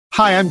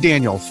Hi, I'm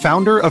Daniel,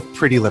 founder of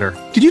Pretty Litter.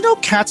 Did you know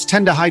cats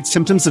tend to hide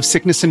symptoms of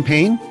sickness and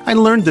pain? I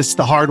learned this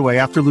the hard way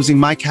after losing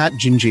my cat,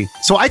 Gingy.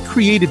 So I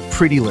created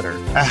Pretty Litter,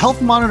 a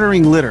health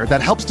monitoring litter that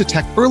helps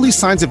detect early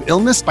signs of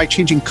illness by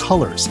changing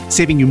colors,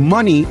 saving you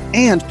money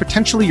and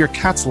potentially your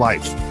cat's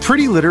life.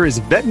 Pretty Litter is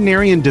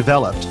veterinarian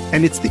developed,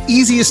 and it's the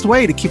easiest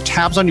way to keep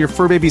tabs on your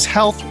fur baby's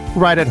health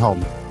right at home.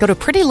 Go to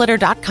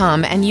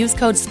prettylitter.com and use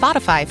code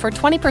SPOTIFY for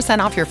 20%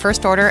 off your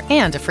first order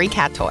and a free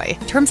cat toy.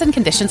 Terms and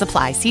conditions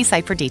apply. See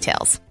site for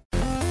details.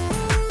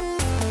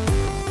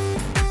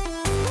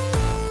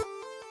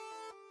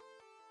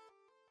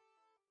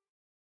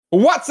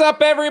 What's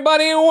up,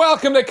 everybody?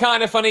 Welcome to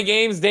Kinda Funny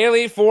Games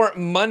Daily for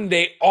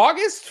Monday,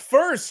 August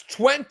 1st,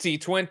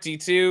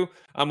 2022.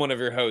 I'm one of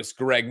your hosts,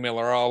 Greg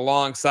Miller,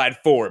 alongside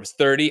Forbes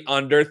 30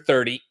 Under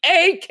 30,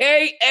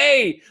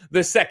 a.k.a.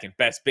 the second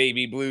best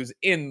baby blues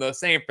in the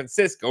San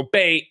Francisco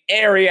Bay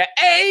Area,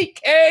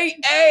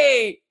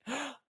 a.k.a.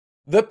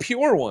 the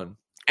pure one,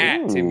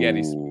 at Tim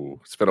Geddes.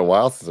 It's been a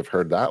while since I've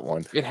heard that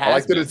one. It has I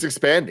like been. that it's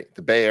expanding.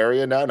 The Bay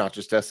Area now, not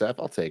just SF.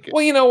 I'll take it.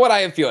 Well, you know what?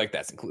 I feel like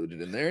that's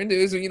included in there. And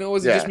was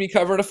it just me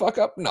covering a fuck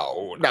up?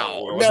 No,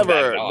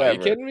 never. Are you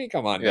kidding me?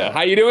 Come on. Yeah. Now.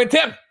 How you doing,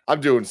 Tim? I'm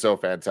doing so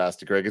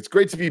fantastic, Greg. It's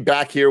great to be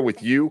back here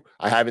with you.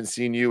 I haven't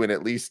seen you in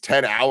at least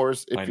 10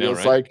 hours, it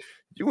feels like.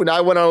 You and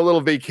I went on a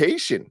little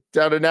vacation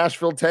down to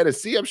Nashville,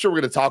 Tennessee. I'm sure we're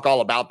going to talk all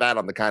about that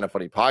on the Kinda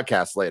Funny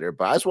podcast later.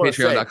 But I just want to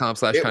say,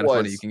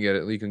 Patreon.com/kindafunny. You can get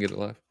it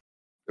live.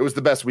 It was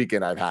the best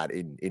weekend I've had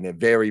in a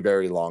very,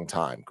 very long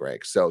time,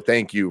 Greg. So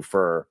thank you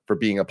for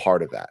being a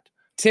part of that.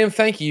 Tim,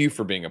 thank you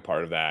for being a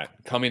part of that.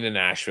 Coming to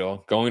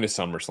Nashville, going to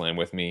SummerSlam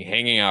with me,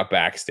 hanging out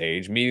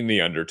backstage, meeting The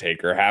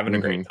Undertaker, having a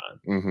great time.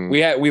 Mm-hmm.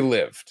 We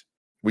lived.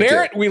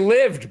 We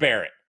lived,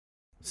 Barrett.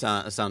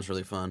 Sounds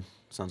really fun.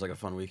 Sounds like a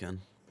fun weekend.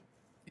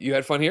 You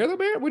had fun here, though,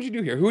 Barrett? What'd you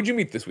do here? Who'd you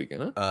meet this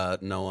weekend, huh?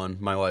 No one.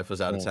 My wife was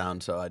out of town,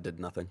 so I did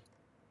nothing.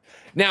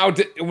 Now,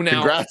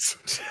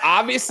 congrats.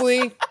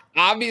 Obviously,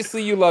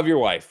 you love your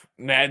wife.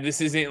 Man, this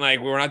isn't like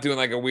we're not doing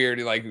like a weird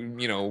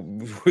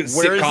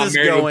sitcom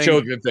married with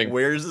children thing.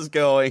 Where's this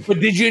going? But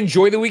did you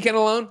enjoy the weekend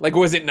alone? Like,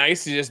 was it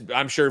nice to just,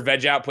 I'm sure,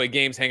 veg out, play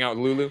games, hang out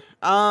with Lulu?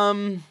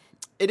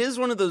 It is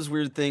one of those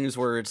weird things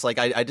where it's like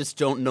I just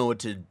don't know what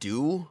to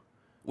do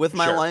with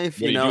my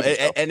life,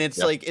 and it's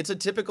like it's a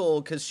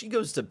typical, because she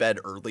goes to bed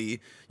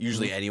early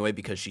usually anyway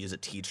because she is a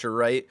teacher,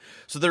 right?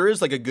 So there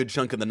is like a good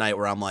chunk of the night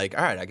where I'm like,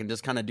 all right, I can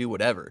just kind of do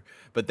whatever.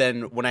 But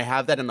then when I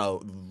have that in a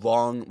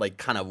long, like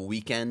kind of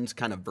weekend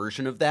kind of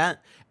version of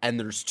that, and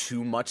there's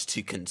too much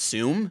to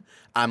consume,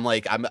 I'm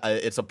like,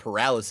 it's a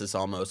paralysis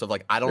almost of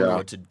like I don't know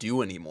what to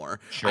do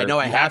anymore. Sure. I know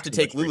I have to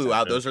take Lulu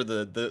out. Those are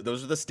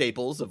the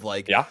staples of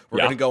like we're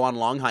gonna go on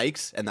long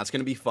hikes and that's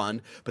gonna be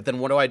fun. But then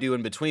what do I do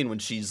in between when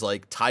she's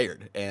like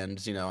tired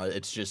and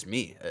it's just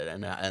me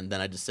and then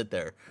I just sit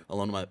there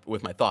alone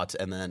with my thoughts,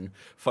 and then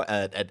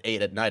at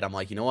 8 at night I'm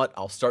like, you know what?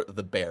 I'll start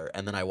The Bear,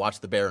 and then I watch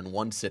The Bear in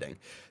one sitting.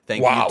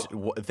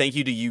 Thank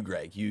you to you,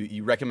 Greg.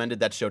 You recommended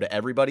that show to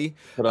everybody.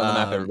 Put it on the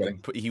map,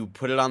 everybody. You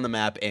put it on the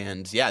map,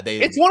 and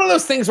it's one of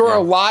those things where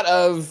a lot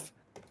of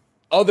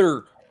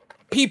other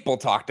people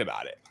talked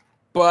about it,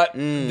 but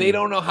they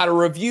don't know how to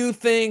review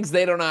things.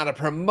 They don't know how to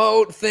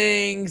promote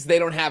things. They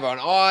don't have an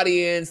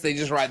audience. They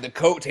just ride the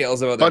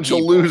coattails of other bunch people.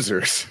 Of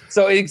losers.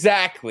 So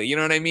exactly, you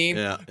know what I mean?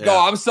 Yeah.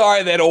 Oh, I'm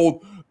sorry that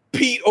old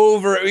Pete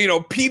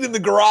Pete in the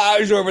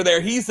garage over there,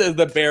 he says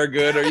The Bear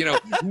good, or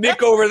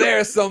Nick over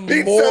there, some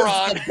Pete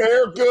moron. Says The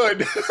Bear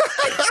good.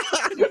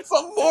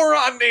 Some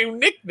moron named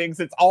Nick thinks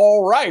it's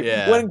all right.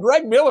 Yeah. When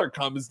Greg Miller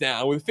comes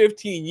down with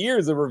 15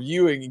 years of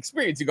reviewing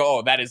experience, you go,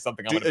 oh, that is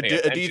something I'm going to pay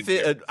attention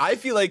to. I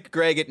feel like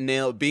Greg it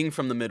nailed, being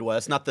from the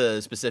Midwest, not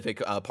the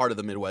specific part of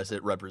the Midwest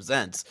it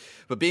represents,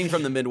 but being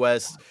from the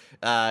Midwest,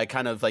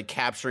 kind of like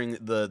capturing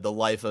the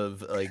life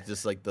of like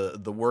just like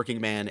the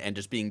working man and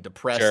just being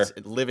depressed,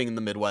 living in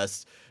the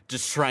Midwest,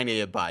 just trying to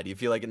get by. Do you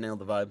feel like it nailed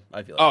the vibe?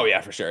 I feel like oh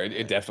yeah, for sure.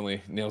 It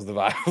definitely nails the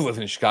vibe of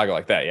living in Chicago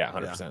like that. Yeah,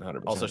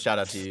 100%. Also, shout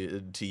out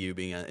to you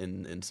being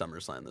in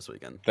SummerSlam this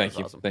weekend. Thank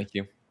you. Awesome. Thank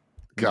you.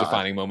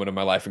 Defining moment of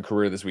my life and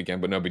career this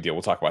weekend, but no big deal.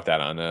 We'll talk about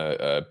that on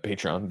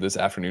Patreon this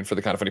afternoon for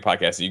the Kinda Funny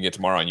podcast that you can get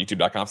tomorrow on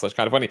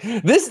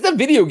youtube.com/kindafunny. This is the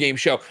video game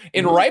show.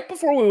 And right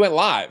before we went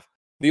live,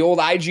 the old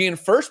IGN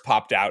first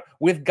popped out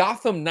with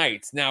Gotham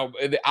Knights. Now,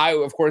 I,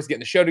 of course,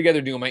 getting the show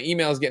together, doing my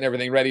emails, getting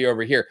everything ready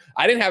over here.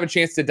 I didn't have a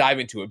chance to dive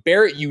into it.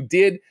 Barrett, you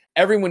did.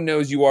 Everyone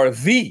knows you are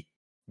the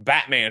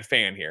Batman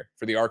fan here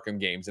for the Arkham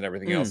games and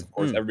everything else. Of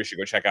course, everybody should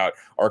go check out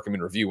Arkham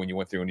in Review when you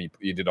went through and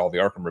you did all the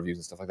Arkham reviews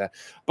and stuff like that.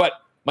 But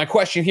my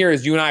question here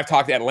is, you and I have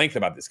talked at length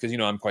about this because,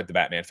 I'm quite the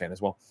Batman fan as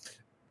well.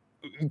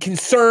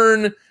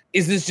 Concern,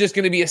 Is this just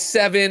going to be a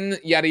 7?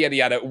 Yada, yada,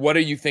 yada. What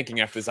are you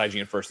thinking after this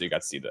IGN first that you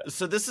got to see this?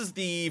 So this is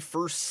the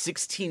first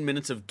 16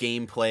 minutes of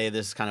gameplay.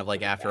 This is kind of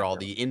like after all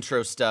the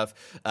intro stuff.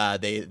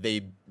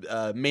 They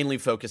mainly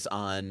focus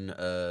on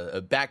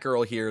a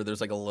Batgirl here. There's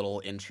like a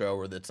little intro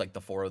where it's like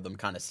the four of them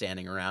kind of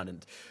standing around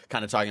and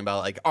kind of talking about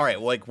like, all right,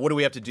 well, like what do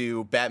we have to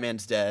do?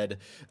 Batman's dead.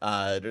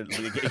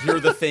 Hear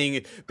the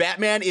thing.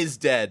 Batman is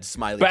dead.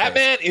 Smiley.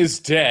 Batman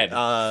is dead.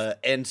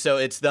 And so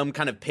it's them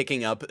kind of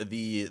picking up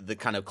the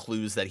kind of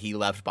clues that he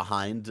left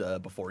behind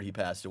before he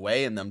passed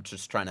away, and them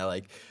just trying to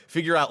like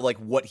figure out like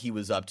what he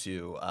was up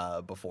to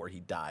before he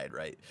died,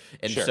 right?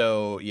 And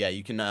so yeah,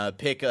 you can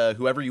pick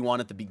whoever you want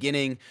at the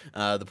beginning.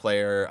 The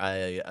player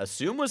I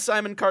assume was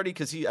Simon Cardy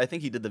because I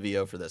think he did the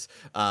VO for this.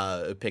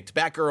 Picked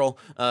Batgirl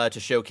to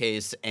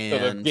showcase, and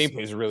so the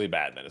gameplay is really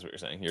bad. Then is what you're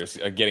saying.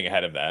 You're getting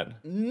ahead of that.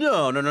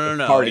 No.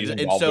 Cardy's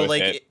involved with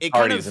like, it.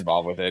 Cardy's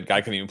involved with it. Guy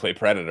couldn't even play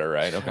Predator,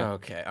 right?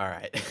 Okay, all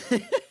right.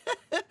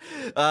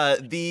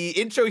 The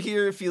intro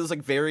here feels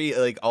like very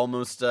like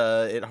almost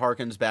it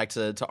harkens back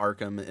to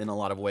Arkham in a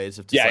lot of ways.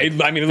 It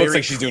looks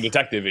like she's doing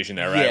detective vision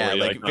there, right? Yeah,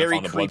 like very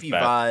creepy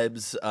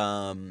vibes.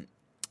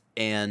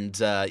 And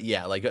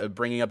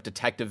bringing up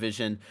detective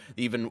vision,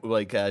 even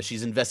like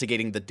she's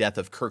investigating the death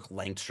of Kirk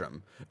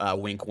Langstrom.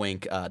 Wink,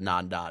 wink,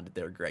 nod, nod.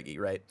 There, Greggy,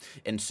 right?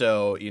 And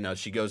so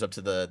she goes up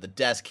to the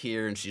desk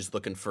here, and she's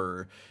looking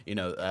for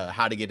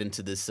how to get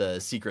into this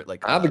secret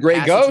like the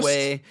gray ghost.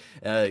 A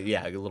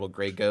little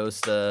gray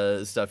ghost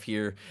stuff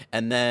here,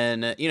 and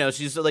then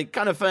she's like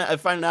kind of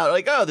finding out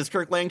like, oh, this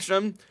Kirk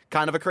Langstrom,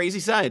 kind of a crazy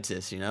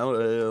scientist, a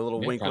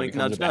little wink, wink,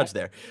 nudge, nudge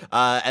there.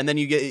 And then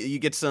you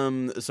get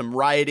some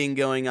rioting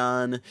going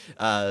on,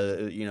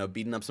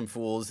 beating up some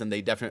fools, and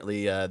they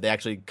definitely they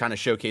actually kind of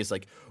showcase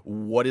like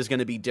what is going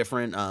to be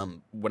different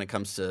when it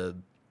comes to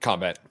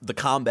combat. The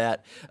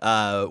combat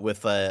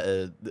with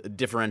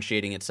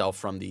differentiating itself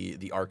from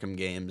the Arkham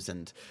games,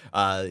 and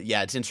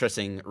it's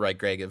interesting, right,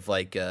 Greg? Of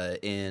like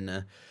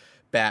in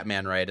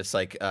Batman, right? It's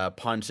like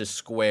punch is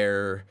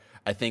square.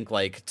 I think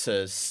like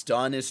to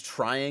stun is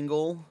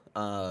triangle.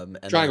 And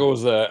triangle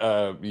is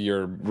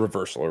your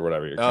reversal or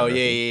whatever.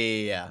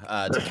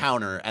 To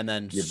counter, and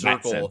then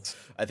circle.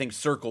 I think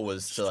circle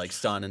was to like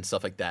stun and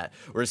stuff like that.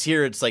 Whereas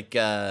here it's like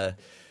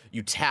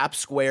you tap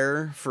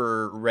square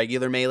for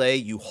regular melee,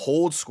 you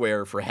hold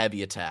square for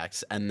heavy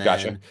attacks, and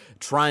then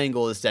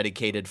triangle is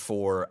dedicated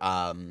for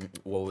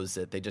what was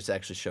it? They just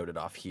actually showed it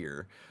off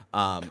here.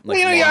 I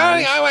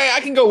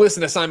can go listen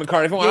to Simon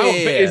Cardy if I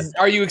want.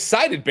 Are you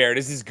excited, Barrett?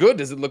 Is this good?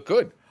 Does it look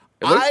good?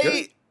 It looks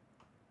good.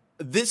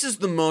 This is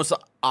the most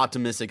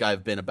optimistic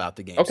I've been about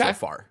the game so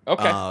far.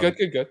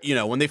 Okay, good.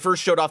 When they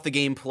first showed off the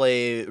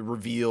gameplay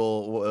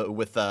reveal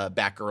with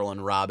Batgirl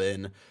and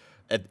Robin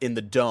in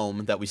the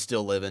dome that we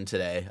still live in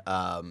today,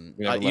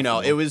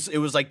 it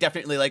was like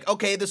definitely like,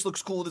 okay, this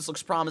looks cool, this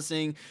looks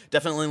promising,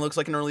 definitely looks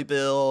like an early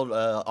build,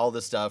 all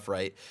this stuff,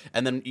 right?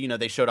 And then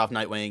they showed off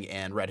Nightwing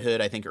and Red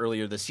Hood, I think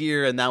earlier this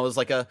year, and that was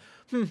like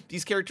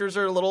these characters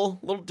are a little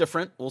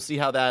different. We'll see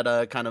how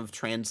that kind of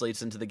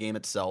translates into the game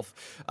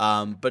itself.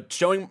 But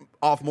showing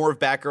off more of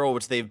Batgirl,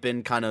 which they've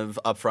been kind of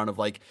upfront of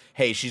like,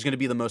 hey, she's going to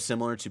be the most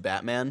similar to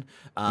Batman.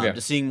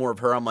 Just seeing more of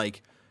her, I'm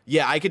like,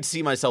 yeah, I could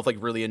see myself like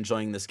really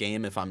enjoying this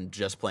game if I'm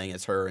just playing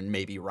as her and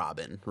maybe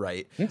Robin,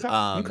 right?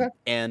 Okay.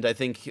 And I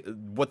think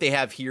what they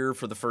have here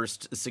for the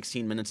first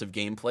 16 minutes of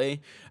gameplay,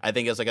 I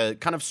think is like a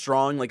kind of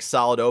strong, like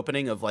solid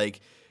opening of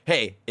like,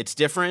 hey, it's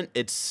different.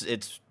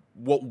 It's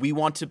what we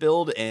want to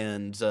build,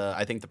 and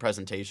I think the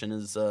presentation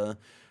is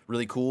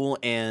really cool.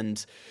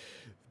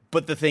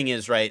 But the thing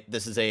is, right,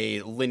 this is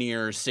a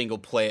linear single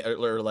play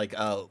or like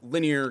a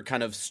linear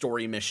kind of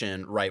story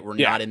mission, right? We're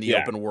not in the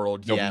open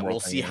world yet. We'll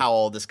see how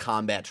all this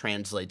combat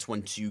translates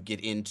once you get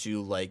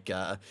into like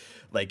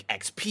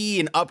XP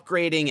and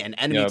upgrading and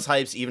enemy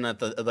types. Even at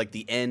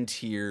the end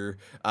here,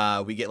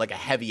 we get like a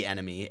heavy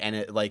enemy, and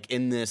it like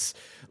in this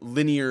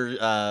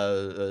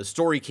linear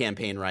story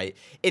campaign, right?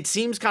 It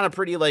seems kind of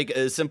pretty like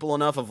simple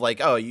enough of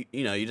like, oh, you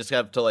just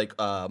have to like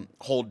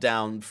hold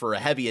down for a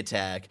heavy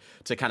attack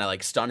to kind of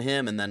like stun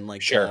him, and then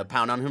like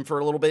pound on him for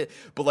a little bit.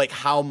 But like,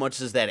 how much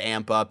does that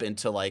amp up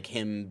into like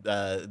him,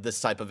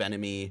 this type of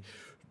enemy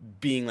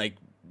being like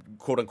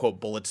quote unquote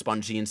bullet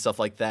spongy and stuff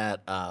like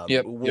that?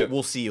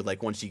 We'll see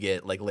like once you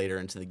get like later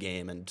into the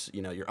game, and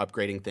you're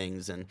upgrading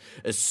things, and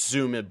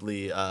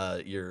assumably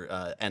your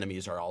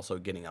enemies are also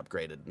getting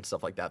upgraded and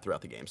stuff like that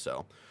throughout the game.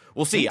 So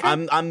we'll see.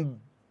 I'm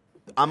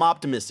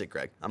optimistic,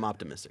 Greg. I'm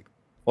optimistic.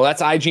 Well,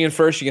 that's IGN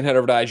first. You can head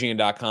over to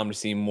IGN.com to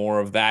see more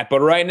of that. But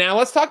right now,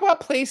 let's talk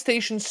about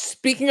PlayStation.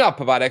 Speaking up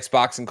about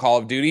Xbox and Call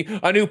of Duty,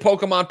 a new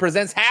Pokemon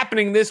Presents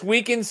happening this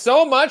week, and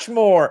so much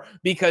more,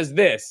 because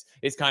this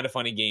is Kind of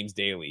Funny Games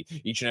Daily.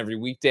 Each and every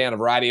weekday on a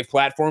variety of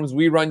platforms,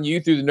 we run you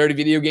through the nerdy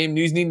video game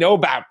news you need to know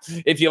about.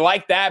 If you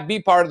like that, be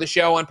part of the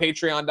show on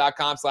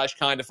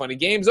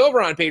patreon.com/kindoffunnygames. Over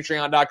on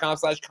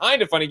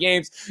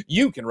patreon.com/kindoffunnygames,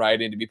 you can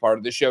write in to be part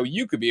of the show.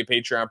 You could be a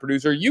Patreon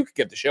producer. You could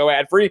get the show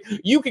ad-free.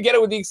 You could get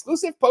it with the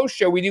exclusive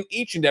post-show we do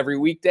each and every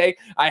weekday.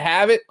 I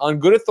have it on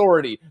good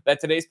authority that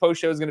today's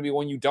post show is going to be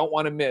one you don't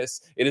want to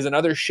miss. It is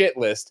another shit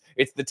list.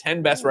 It's the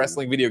 10 best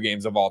wrestling video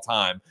games of all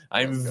time.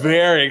 I'm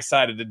very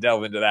excited to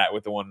delve into that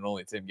with the one and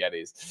only Tim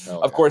Geddes.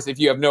 Of course, if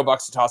you have no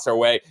bucks to toss our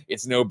way,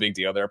 it's no big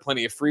deal. There are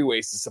plenty of free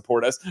ways to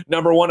support us.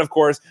 Number one, of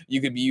course,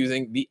 you could be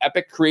using the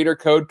Epic creator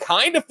code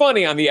Kinda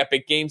Funny on the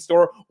Epic Game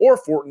Store, or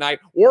Fortnite,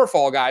 or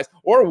Fall Guys,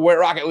 or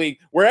Rocket League,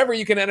 wherever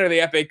you can enter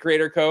the Epic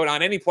creator code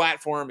on any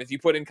platform. If you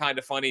put in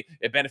Kinda Funny,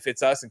 it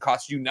benefits us and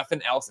costs you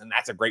nothing else, and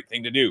that's a great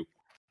thing to do.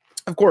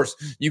 Of course,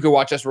 you can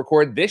watch us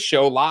record this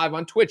show live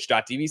on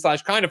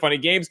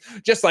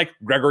twitch.tv/kindafunnygames, just like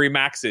Gregory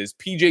Max is,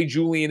 PJ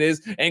Julian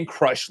is, and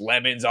Crush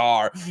Lemons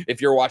are. If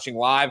you're watching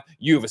live,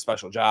 you have a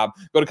special job.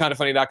 Go to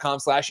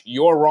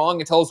kindafunny.com/you're wrong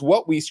and tell us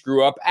what we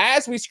screw up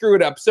as we screw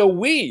it up so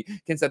we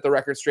can set the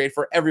record straight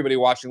for everybody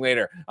watching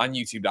later on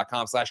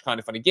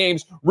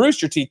youtube.com/kindafunnygames,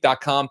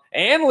 roosterteeth.com,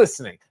 and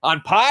listening on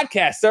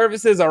podcast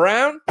services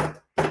around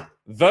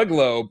the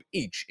globe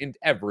each and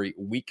every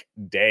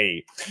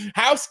weekday.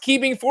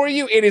 Housekeeping for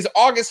you, it is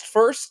August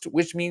 1st,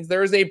 which means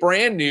there is a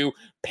brand new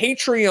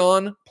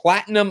Patreon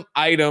Platinum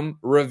item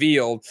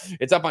revealed.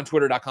 It's up on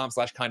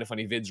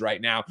twitter.com/kindafunnyvids right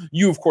now.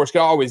 You, of course,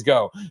 can always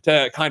go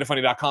to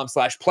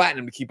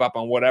kindafunny.com/platinum to keep up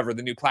on whatever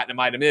the new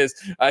Platinum item is.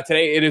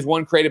 Today, it is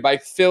one created by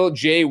Phil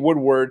J.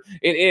 Woodward.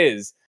 It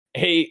is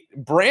a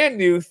brand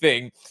new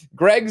thing.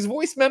 Greg's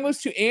voice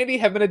memos to Andy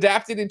have been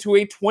adapted into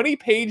a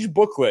 20-page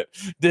booklet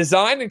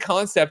designed and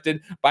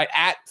concepted by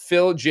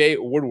 @Phil J.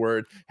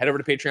 Woodward. Head over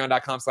to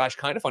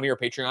patreon.com/kindafunny or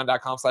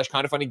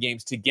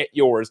patreon.com/kindafunnygames to get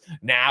yours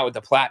now at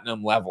the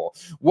platinum level.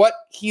 What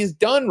he's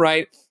done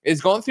right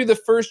is gone through the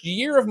first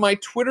year of my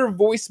Twitter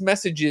voice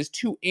messages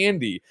to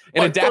Andy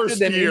and adapted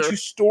them into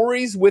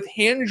stories with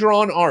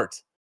hand-drawn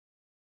art.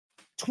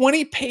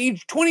 20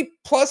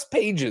 plus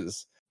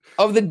pages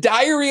of the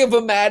Diary of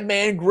a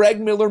Madman, Greg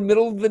Miller,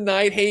 middle of the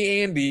night,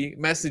 hey Andy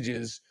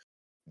messages,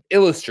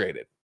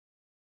 illustrated.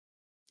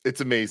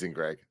 It's amazing,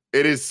 Greg.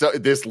 It is.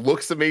 This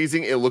looks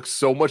amazing. It looks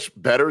so much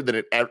better than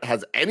it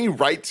has any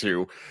right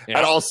to. Yeah.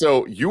 And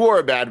also, you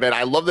are a madman.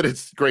 I love that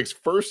it's Greg's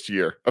first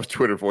year of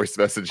Twitter voice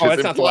messages.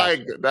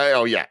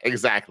 Oh yeah,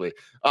 exactly.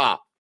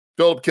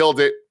 Philip killed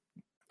it.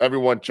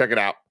 Everyone, check it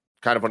out.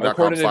 I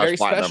recorded a very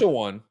special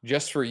one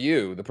just for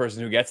you, the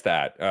person who gets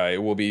that.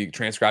 It will be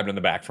transcribed on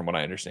the back from what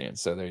I understand.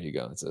 So there you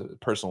go. It's a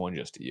personal one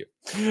just to you.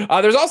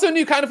 There's also a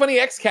new Kinda Funny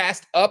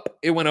Xcast up.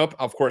 It went up,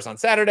 of course, on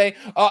Saturday.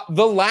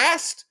 The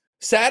last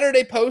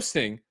Saturday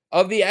posting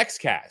of the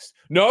Xcast.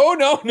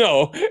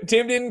 No.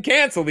 Tim didn't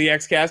cancel the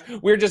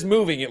Xcast. We're just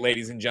moving it,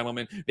 ladies and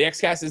gentlemen. The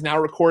Xcast is now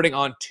recording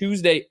on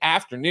Tuesday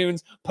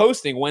afternoons,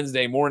 posting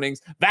Wednesday mornings.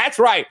 That's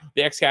right.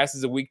 The Xcast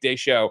is a weekday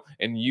show,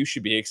 and you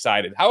should be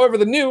excited. However,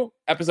 the new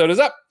episode is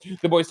up.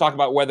 The boys talk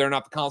about whether or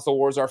not the console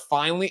wars are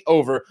finally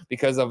over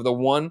because of the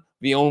one,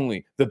 the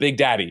only, the Big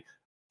Daddy,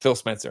 Phil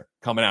Spencer,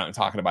 coming out and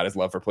talking about his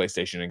love for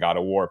PlayStation and God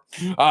of War.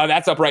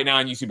 That's up right now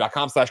on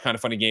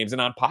youtube.com/kindafunnygames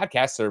and on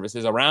podcast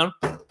services around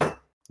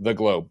the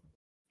globe.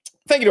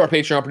 Thank you to our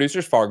Patreon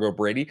producers, Fargo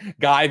Brady,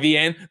 Guy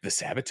VN, The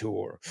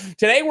Saboteur.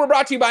 Today, we're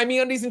brought to you by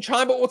MeUndies and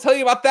Chime, but we'll tell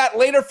you about that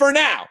later. For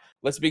now,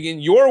 let's begin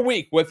your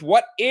week with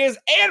what is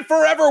and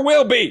forever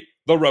will be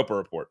the Roper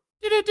Report.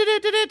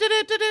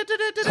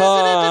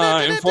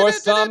 Time for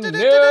some news.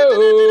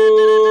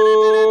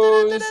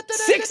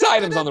 6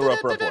 items on the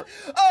Roper Report.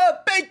 A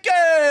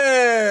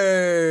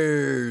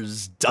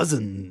baker's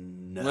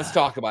dozen. Let's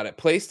talk about it.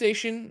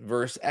 PlayStation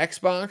versus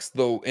Xbox,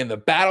 though, in the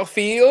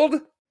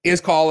battlefield is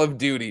Call of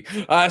Duty.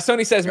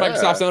 Sony says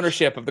Microsoft's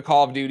ownership of the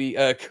Call of Duty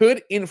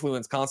could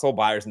influence console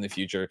buyers in the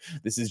future.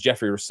 This is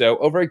Jeffrey Rousseau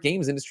over at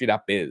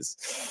GamesIndustry.biz.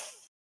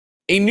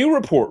 A new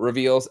report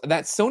reveals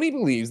that Sony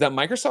believes that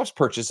Microsoft's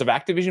purchase of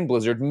Activision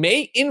Blizzard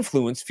may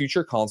influence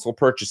future console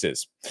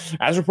purchases.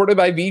 As reported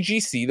by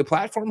VGC, the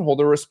platform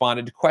holder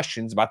responded to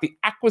questions about the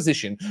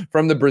acquisition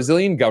from the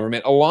Brazilian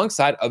government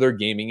alongside other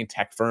gaming and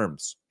tech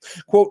firms.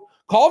 Quote,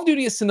 Call of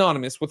Duty is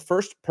synonymous with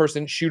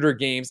first-person shooter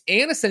games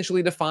and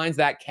essentially defines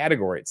that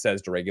category, it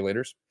says to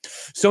regulators.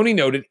 Sony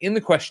noted in the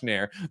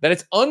questionnaire that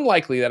it's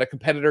unlikely that a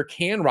competitor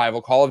can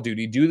rival Call of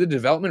Duty due to the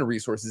development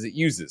resources it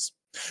uses.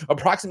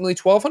 Approximately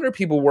 1,200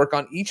 people work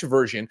on each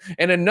version,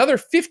 and another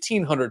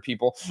 1,500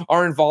 people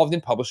are involved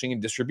in publishing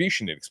and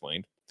distribution, it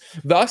explained.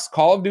 Thus,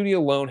 Call of Duty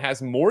alone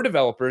has more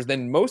developers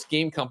than most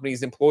game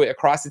companies employ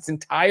across its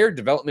entire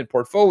development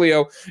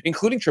portfolio,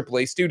 including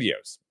AAA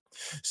studios.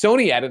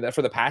 Sony added that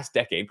for the past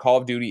decade, Call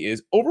of Duty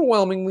is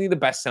overwhelmingly the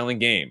best-selling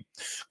game.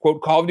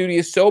 Quote, Call of Duty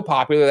is so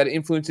popular that it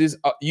influences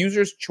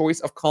users' choice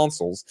of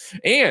consoles,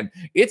 and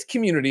its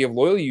community of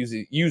loyal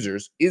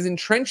users is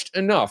entrenched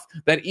enough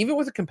that even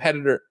if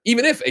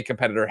a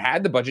competitor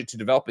had the budget to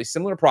develop a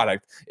similar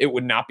product, it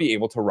would not be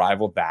able to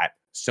rival that,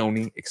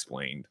 Sony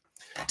explained.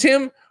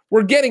 Tim,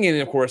 we're getting in,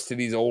 of course, to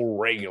these old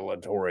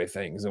regulatory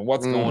things and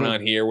what's going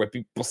on here where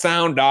people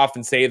sound off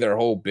and say their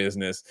whole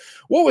business.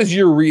 What was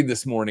your read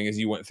this morning as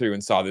you went through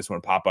and saw this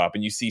one pop up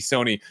and you see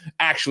Sony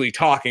actually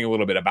talking a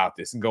little bit about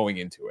this and going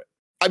into it?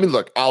 I mean,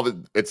 look,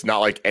 it's not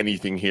like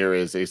anything here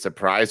is a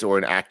surprise or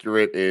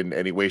inaccurate in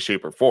any way,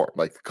 shape, or form.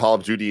 Like Call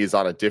of Duty is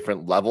on a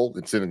different level.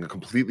 It's in a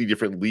completely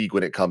different league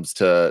when it comes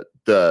to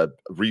the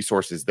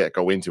resources that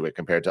go into it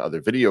compared to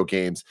other video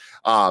games,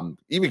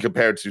 even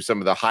compared to some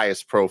of the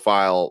highest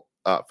profile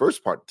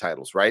first party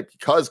titles, right?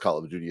 Because Call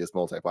of Duty is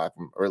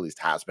multi-platform, or at least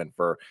has been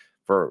for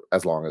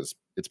as long as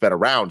it's been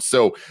around.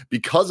 So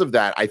because of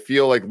that, I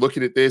feel like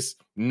looking at this,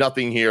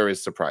 nothing here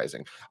is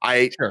surprising.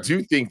 I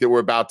do think that we're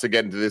about to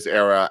get into this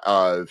era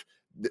of,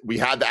 we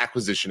had the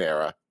acquisition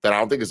era that I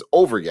don't think is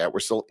over yet. We're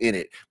still in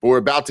it, but we're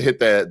about to hit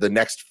the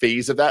next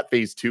phase of that,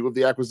 phase 2 of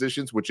the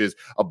acquisitions, which is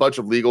a bunch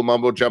of legal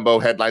mumbo jumbo,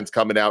 headlines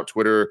coming out,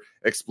 Twitter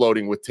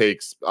exploding with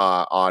takes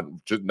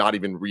on just not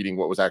even reading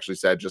what was actually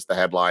said, just the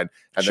headline,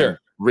 and then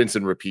rinse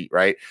and repeat,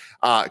 right?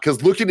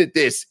 Because looking at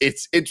this,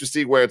 it's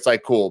interesting where it's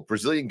like, cool,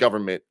 Brazilian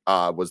government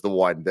was the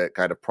one that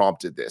kind of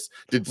prompted this.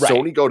 Did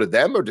Sony go to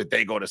them, or did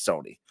they go to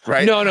Sony?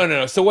 Right?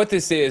 No. So what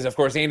this is, of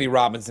course, Andy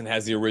Robinson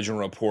has the original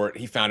report.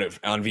 He found it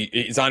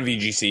it's on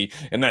VGC,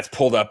 and that's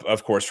pulled up,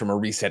 of course, from a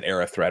Reset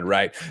Era thread,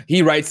 right?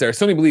 He writes there,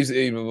 Sony believes,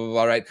 blah, blah,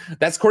 blah, right?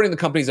 That's according to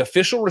the company's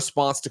official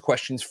response to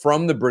questions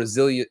from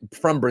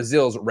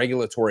Brazil's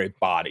regulatory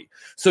body.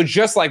 So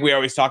just like we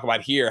always talk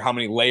about here, how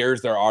many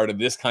layers there are to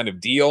this kind of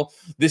deal,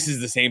 this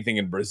is the same thing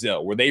in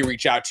Brazil, where they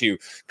reach out to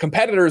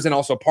competitors and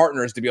also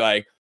partners to be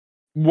like,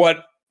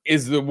 what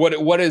is the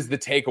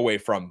takeaway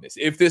from this?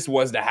 If this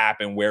was to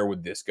happen, where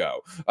would this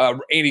go?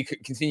 Andy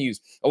continues,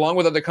 along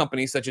with other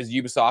companies such as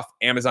Ubisoft,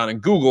 Amazon,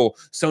 and Google,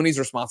 Sony's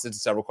responses to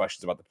several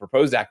questions about the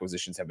proposed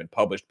acquisitions have been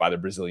published by the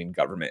Brazilian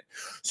government.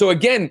 So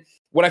again,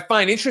 what I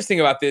find interesting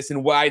about this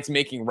and why it's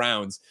making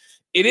rounds,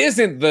 it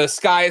isn't the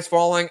sky is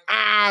falling,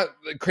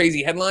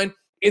 crazy headline.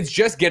 It's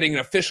just getting an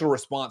official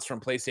response from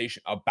PlayStation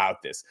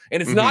about this.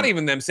 And it's not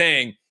even them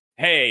saying,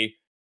 hey,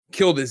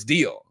 kill this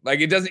deal. Like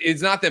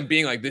it's not them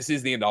being like, this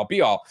is the end all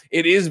be all.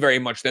 It is very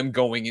much them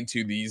going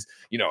into these,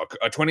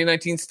 a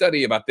 2019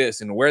 study about this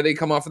and where they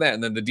come off of that.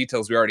 And then the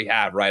details we already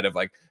have, right? Of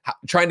like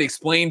trying to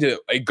explain to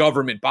a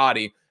government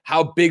body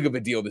how big of a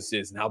deal this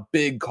is and how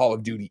big Call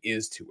of Duty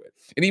is to it.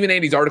 And even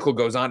Andy's article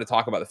goes on to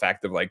talk about the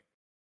fact of like,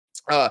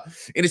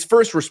 in his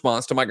first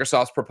response to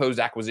Microsoft's proposed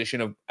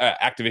acquisition of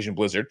Activision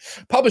Blizzard,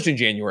 published in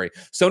January,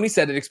 Sony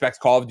said it expects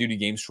Call of Duty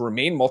games to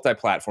remain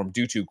multi-platform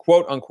due to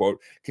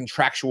quote-unquote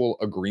contractual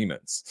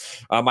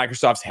agreements.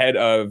 Microsoft's head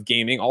of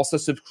gaming also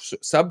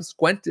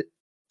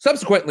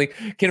subsequently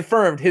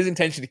confirmed his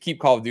intention to keep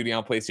Call of Duty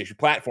on PlayStation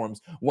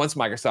platforms once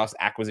Microsoft's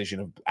acquisition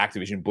of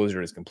Activision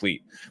Blizzard is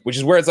complete, which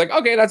is where it's like,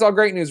 okay, that's all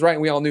great news, right?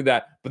 And we all knew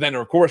that. But then,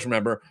 of course,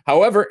 remember,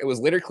 however, it was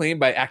later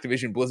claimed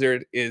Activision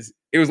Blizzard is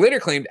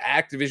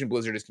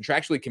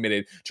contractually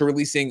committed to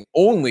releasing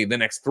only the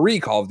next 3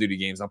 Call of Duty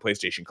games on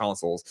PlayStation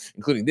consoles,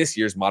 including this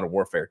year's Modern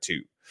Warfare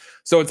 2.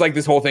 So it's like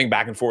this whole thing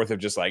back and forth of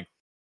just like,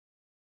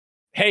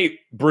 hey,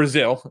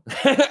 Brazil,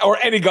 or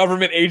any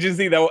government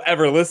agency that will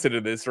ever listen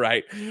to this,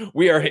 right?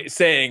 We are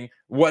saying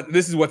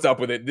this is what's up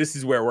with it. This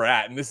is where we're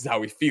at, and this is how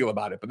we feel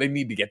about it. But they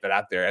need to get that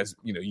out there as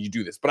you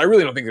do this. But I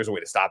really don't think there's a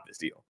way to stop this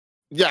deal.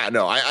 Yeah,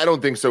 no, I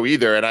don't think so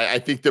either. And I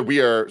think that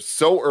we are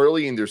so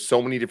early and there's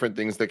so many different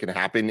things that can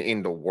happen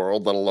in the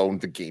world, let alone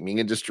the gaming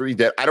industry,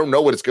 that I don't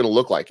know what it's going to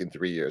look like in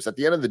 3 years. At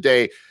the end of the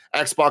day,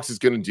 Xbox is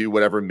going to do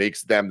whatever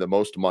makes them the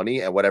most money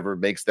and whatever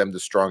makes them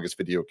the strongest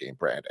video game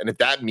brand. And if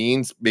that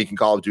means making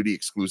Call of Duty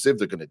exclusive,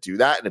 they're going to do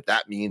that. And if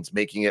that means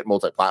making it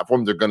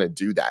multi-platform, they're going to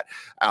do that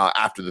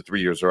after the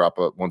 3 years are up,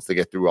 once they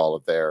get through all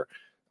of their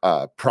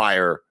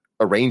prior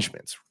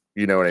arrangements.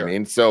 You know what I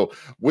mean? So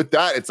with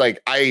that, it's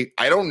like, I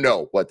don't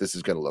know what this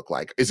is going to look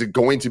like. Is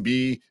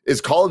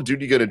Call of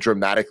Duty going to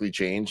dramatically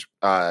change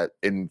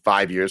in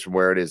 5 years from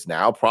where it is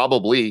now?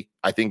 Probably.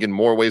 I think in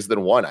more ways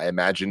than one. I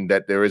imagine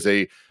that there is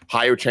a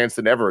higher chance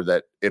than ever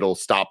that it'll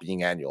stop being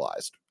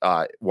annualized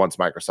once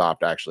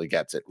Microsoft actually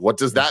gets it. What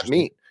does that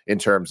mean in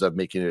terms of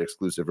making it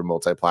exclusive or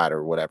multi-plat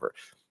or whatever?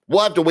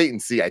 We'll have to wait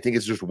and see. I think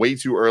it's just way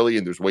too early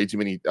and there's way too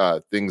many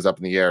things up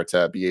in the air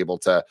to be able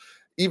to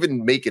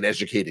even make an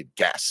educated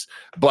guess.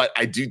 But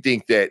I do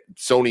think that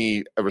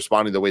Sony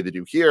responding the way they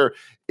do here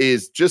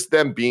is just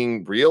them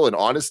being real and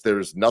honest.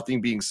 There's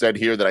nothing being said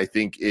here that I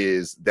think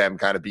is them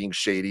kind of being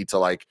shady to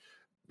like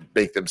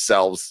make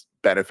themselves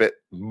benefit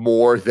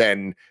more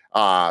than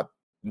that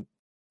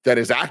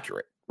is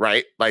accurate,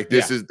 right? Like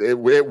this is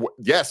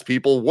yes,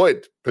 people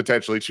would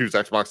potentially choose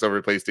Xbox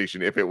over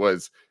PlayStation if it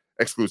was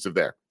exclusive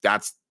there.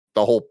 That's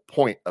the whole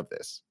point of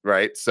this,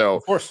 right? So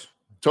of course,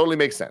 totally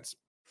makes sense.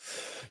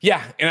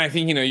 Yeah, and I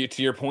think,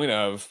 to your point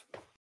of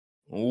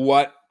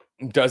what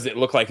does it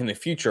look like in the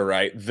future,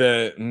 right?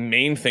 The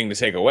main thing to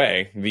take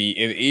away,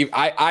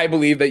 I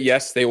believe that,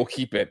 yes, they will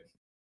keep it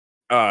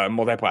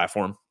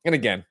multi-platform. And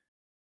again,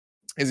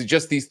 is it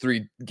just these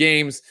 3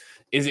 games?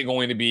 Is it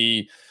going to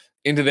be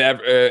into the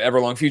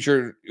ever-long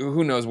future?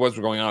 Who knows what's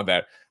going on with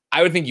that?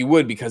 I would think you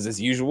would, because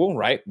as usual,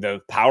 right? The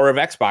power of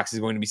Xbox is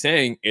going to be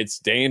saying it's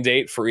day and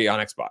date free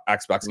on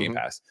Xbox Game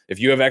Pass. If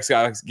you have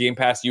Xbox Game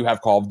Pass, you have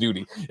Call of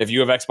Duty. If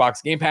you have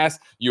Xbox Game Pass,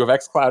 you have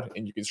xCloud,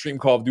 and you can stream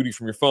Call of Duty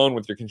from your phone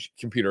with your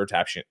computer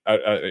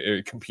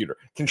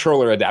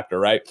controller adapter,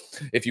 right?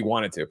 If you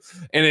wanted to.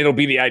 And it'll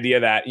be the idea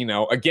that,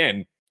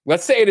 again,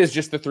 let's say it is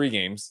just the 3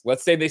 games.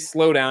 Let's say they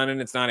slow down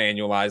and it's not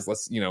annualized.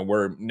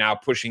 We're now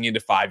pushing into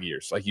 5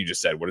 years. Like you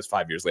just said, what does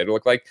 5 years later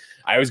look like?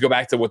 I always go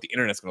back to what the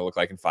internet's going to look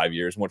like in 5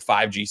 years, and what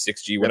 5G,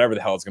 6G, whatever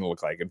the hell it's going to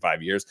look like in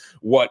 5 years,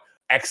 what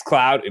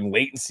xCloud and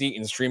latency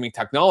and streaming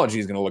technology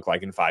is going to look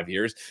like in 5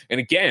 years. And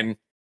again,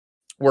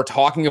 we're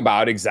talking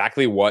about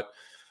exactly what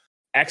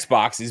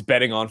Xbox is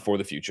betting on for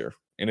the future.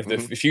 And if the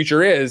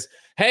future is,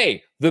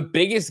 hey, the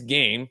biggest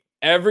game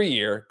every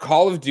year,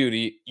 Call of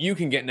Duty, you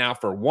can get now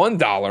for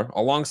 $1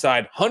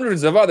 alongside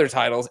hundreds of other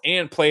titles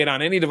and play it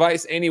on any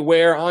device,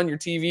 anywhere, on your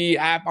TV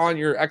app, on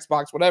your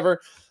Xbox,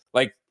 whatever.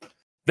 Like,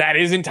 that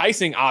is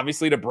enticing,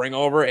 obviously, to bring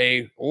over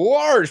a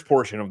large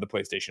portion of the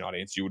PlayStation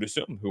audience, you would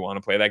assume, who want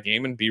to play that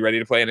game and be ready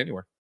to play it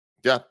anywhere.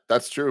 Yeah,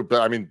 that's true.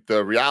 But I mean,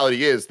 the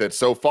reality is that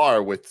so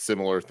far with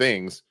similar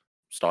things,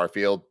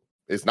 Starfield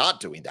is not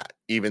doing that,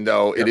 even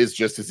though it is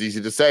just as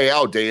easy to say,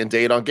 oh, day and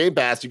date on Game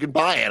Pass, you can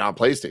buy it on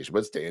PlayStation, but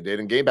it's day and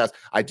date on Game Pass.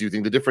 I do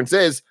think the difference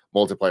is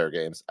multiplayer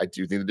games. I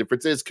do think the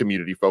difference is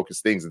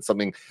community-focused things, and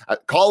something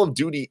Call of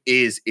Duty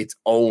is its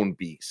own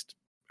beast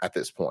at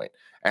this point.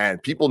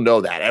 And people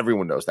know that.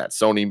 Everyone knows that.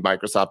 Sony,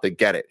 Microsoft, they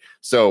get it.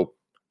 So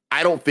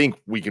I don't think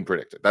we can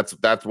predict it. That's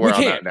where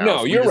I'm at now. No,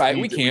 so you're right.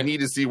 We can't. We need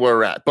to see where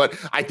we're at. But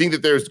I think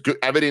that there's good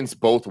evidence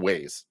both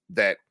ways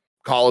that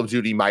Call of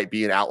Duty might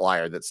be an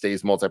outlier that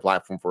stays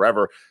multi-platform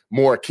forever,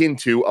 more akin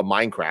to a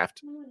Minecraft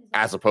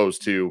as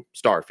opposed to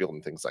Starfield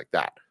and things like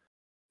that,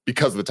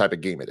 because of the type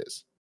of game it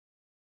is.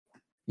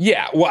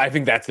 Yeah, well, I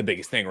think that's the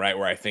biggest thing, right?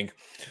 Where I think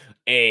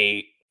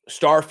a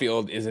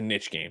Starfield is a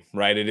niche game,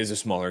 right? It is a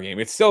smaller game.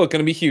 It's still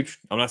going to be huge.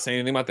 I'm not saying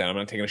anything about that. I'm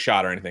not taking a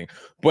shot or anything.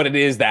 But it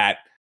is that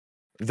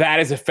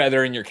is a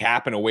feather in your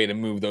cap and a way to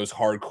move those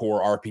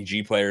hardcore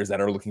RPG players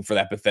that are looking for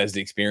that Bethesda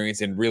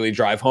experience and really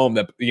drive home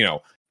that,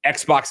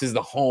 Xbox is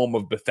the home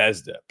of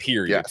Bethesda,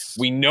 period. Yes.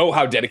 We know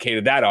how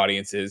dedicated that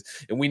audience is,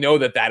 and we know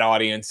that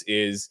audience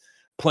is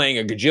playing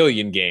a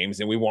gajillion games,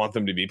 and we want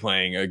them to be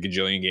playing a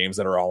gajillion games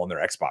that are all on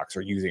their Xbox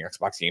or using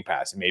Xbox Game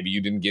Pass. And maybe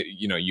you didn't get,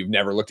 you've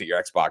never looked at your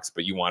Xbox,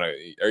 but you want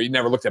to, or you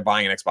never looked at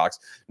buying an Xbox.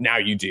 Now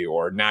you do,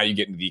 or now you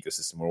get into the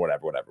ecosystem or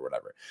whatever.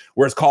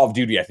 Whereas Call of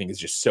Duty, I think, is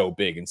just so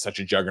big and such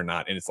a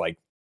juggernaut. And it's like,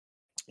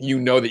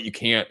 that you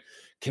can't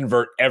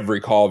convert every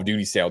Call of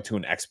Duty sale to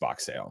an Xbox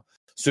sale.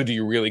 So do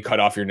you really cut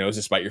off your nose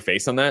to spite your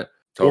face on that?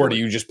 Totally. Or do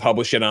you just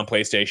publish it on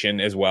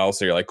PlayStation as well?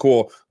 So you're like,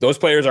 cool, those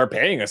players are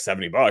paying us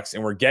 $70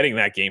 and we're getting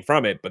that game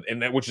from it. But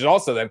which is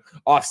also then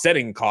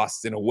offsetting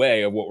costs in a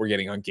way of what we're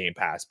getting on Game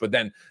Pass. But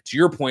then to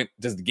your point,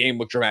 does the game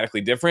look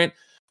dramatically different?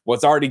 Well,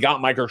 it's already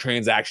got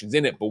microtransactions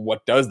in it, but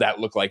what does that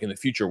look like in the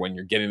future when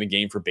you're getting the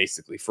game for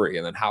basically free?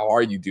 And then how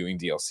are you doing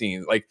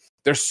DLC? Like,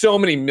 there's so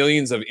many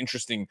millions of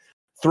interesting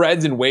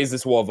threads and ways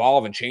this will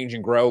evolve and change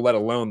and grow, let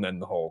alone then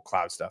the whole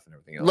cloud stuff and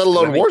everything else. Let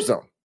alone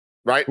Warzone,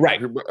 right? Right.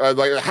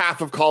 Like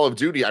half of Call of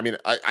Duty. I mean,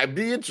 I'd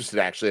be interested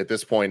actually at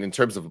this point in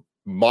terms of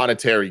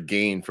monetary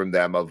gain from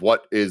them of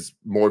what is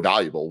more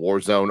valuable,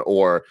 Warzone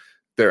or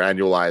their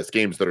annualized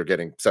games that are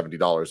getting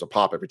 $70 a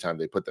pop every time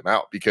they put them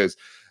out. Because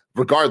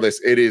regardless,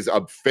 it is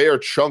a fair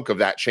chunk of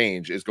that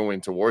change is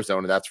going to Warzone,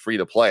 and that's free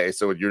to play.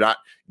 So you're not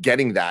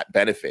getting that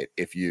benefit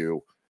if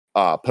you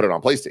put it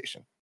on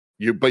PlayStation.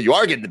 But you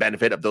are getting the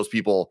benefit of those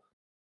people,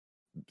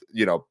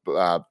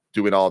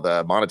 doing all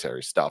the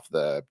monetary stuff,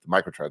 the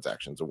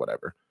microtransactions or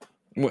whatever.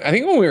 I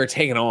think when we were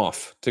taking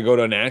off to go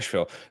to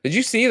Nashville, did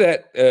you see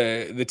that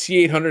the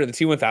T800 and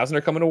the T1000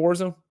 are coming to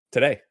Warzone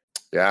today?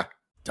 Yeah.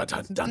 Dun,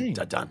 dun, dun,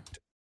 dun, dun.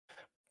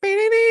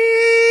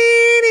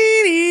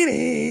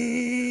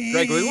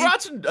 Greg,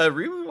 are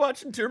we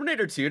watching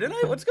Terminator 2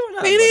 tonight? What's going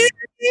on?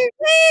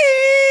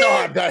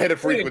 Oh, that hit a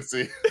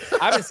frequency.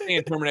 I've been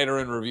saying Terminator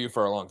in review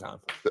for a long time.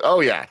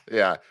 Oh, yeah.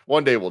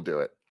 One day we'll do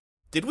it.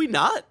 Did we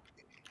not?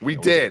 We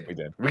did.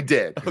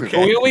 Okay.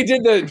 Well, we only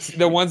did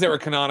the ones that were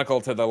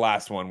canonical to the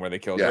last one where they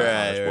killed.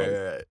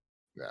 Right.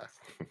 Yeah.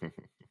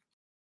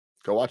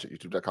 Go watch it.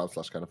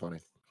 YouTube.com/kindafunny.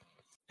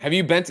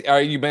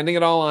 Are you bending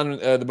it all on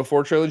the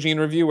Before Trilogy in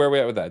review? Where are we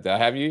at with that?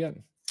 Have you yet?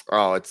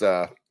 Oh, it's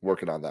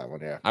working on that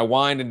one, yeah. I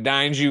wined and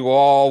dined you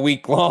all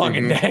week long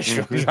in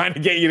Nashville, trying to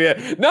get you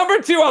to number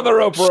 2 on the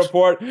Roper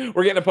Report.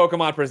 We're getting a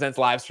Pokemon Presents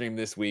live stream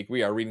this week.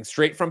 We are reading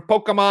straight from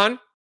Pokemon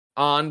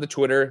on the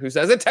Twitter, who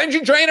says,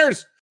 "Attention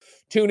trainers!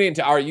 Tune in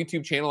to our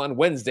YouTube channel on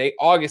Wednesday,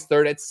 August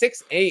 3rd at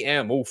 6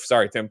 a.m.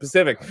 10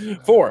 Pacific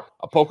for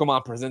a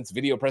Pokemon Presents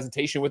video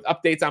presentation with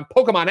updates on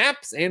Pokemon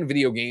apps and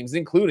video games,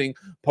 including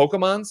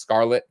Pokemon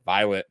Scarlet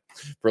Violet.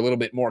 For a little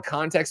bit more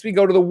context, we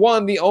go to the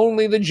one, the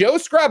only, the Joe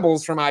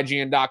Scrabbles from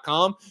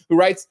IGN.com, who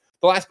writes,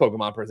 "The last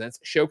Pokemon Presents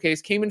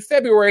showcase came in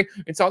February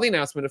and saw the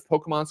announcement of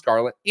Pokemon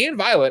Scarlet and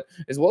Violet,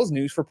 as well as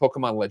news for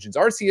Pokemon Legends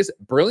Arceus,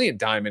 Brilliant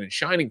Diamond and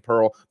Shining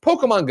Pearl,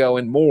 Pokemon Go,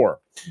 and more.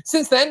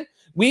 Since then,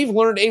 we've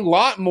learned a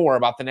lot more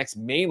about the next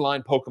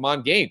mainline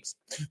Pokemon games.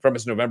 From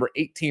its November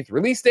 18th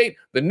release date,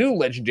 the new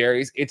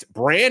legendaries, its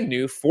brand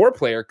new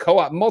 4-player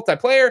co-op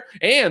multiplayer,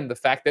 and the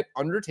fact that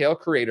Undertale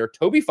creator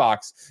Toby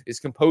Fox is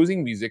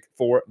composing music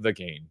for the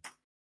game.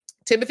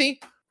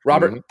 Timothy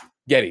Robert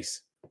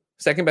Geddes,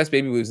 second best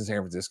baby blues in San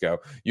Francisco.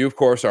 You, of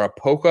course, are a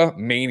Poke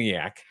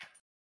maniac.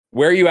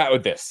 Where are you at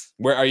with this?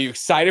 Where are you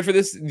excited for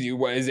this?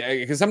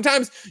 Because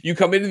sometimes you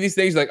come into these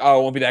things like, oh,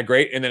 it won't be that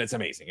great, and then it's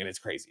amazing and it's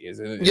crazy.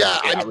 It's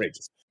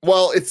outrageous.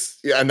 Well,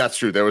 and that's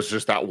true. There was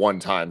just that one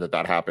time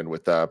that happened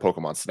with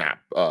Pokemon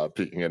Snap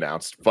being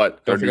announced.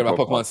 But don't forget about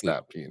Pokemon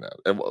Snap.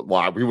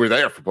 Well, we were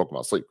there for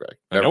Pokemon Sleep, Greg.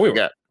 Never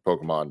forget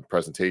Pokemon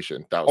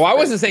presentation. That was I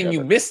wasn't saying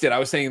you missed it. I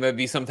was saying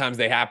that sometimes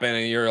they happen,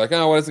 and you're like,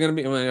 oh, what is it going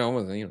to be?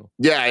 Well,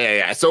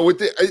 Yeah. So with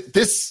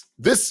this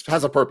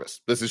has a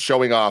purpose. This is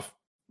showing off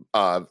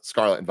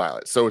Scarlet and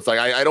Violet. So it's like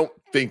I don't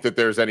think that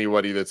there's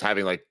anybody that's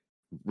having like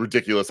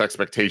ridiculous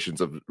expectations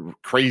of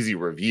crazy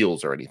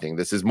reveals or anything.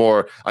 This is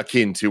more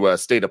akin to a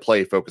state of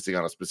play focusing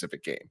on a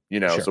specific game,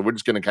 Sure. So we're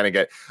just going to kind of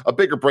get a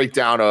bigger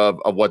breakdown of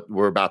what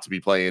we're about to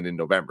be playing in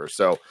November.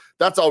 So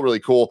that's all really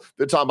cool.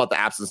 They're talking about the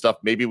apps and stuff.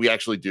 Maybe we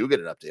actually do get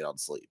an update on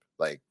Sleep.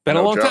 Like, been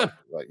a long time.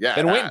 Like, yeah,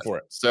 been waiting for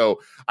it.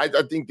 So I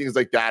think things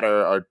like that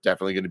are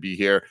definitely going to be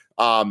here.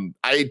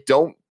 I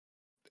don't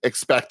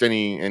expect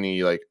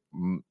any like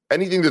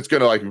anything that's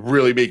gonna like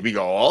really make me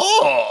go,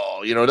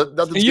 oh,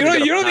 nothing's you don't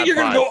think you're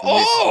gonna go,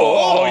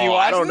 oh,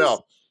 I don't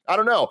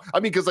know. I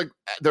mean, because like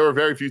there are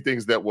very few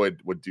things that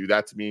would do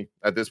that to me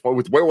at this point.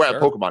 With where we're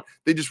at Pokemon,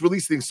 they just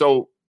release things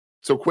so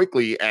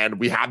quickly, and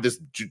we have the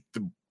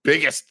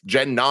biggest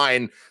Gen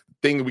 9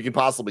 thing that we can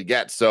possibly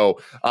get. So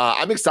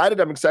I'm excited.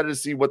 I'm excited to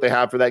see what they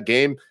have for that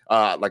game.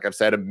 Like I've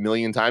said a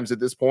million times at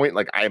this point,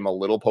 like I am a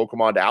little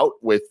Pokemon out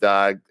with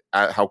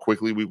how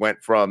quickly we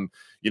went from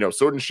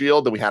Sword and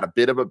Shield, then we had a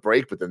bit of a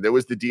break, but then there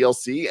was the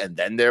DLC, and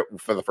then there,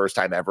 for the first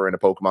time ever in a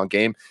Pokemon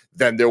game,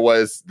 then there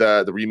was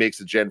the remakes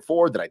of Gen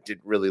 4 that I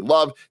didn't really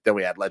love. Then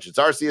we had Legends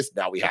Arceus.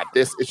 Now we have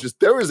this. It's just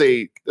there's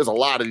a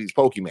lot of these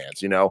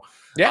Pokemans,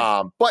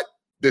 Yeah. But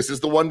this is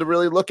the one to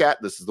really look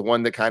at. This is the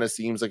one that kind of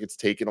seems like it's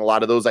taken a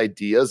lot of those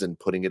ideas and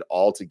putting it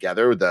all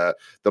together. The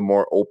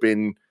more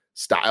open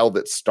style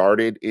that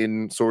started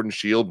in Sword and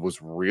Shield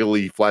was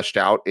really fleshed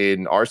out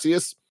in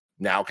Arceus.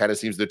 Now kind of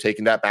seems they're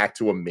taking that back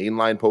to a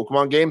mainline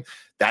Pokemon game.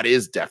 That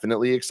is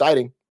definitely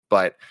exciting.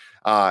 But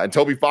and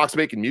Toby Fox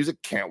making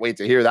music, can't wait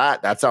to hear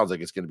that. That sounds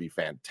like it's going to be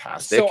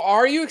fantastic. So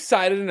are you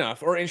excited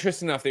enough or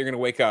interested enough that you're going to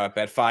wake up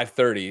at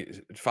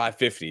 5:30,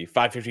 5:50,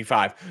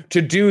 5:55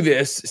 to do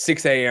this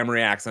 6 a.m.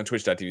 reacts on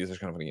twitch.tv?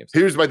 Kind of funny games.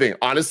 Here's my thing.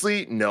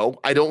 Honestly, no,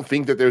 I don't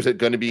think that there's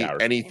going to be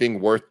anything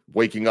worth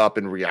waking up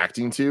and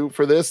reacting to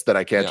for this that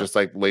I can't just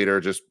like later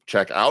just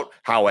check out.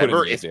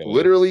 However, if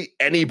literally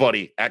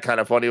anybody at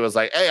Kind of Funny was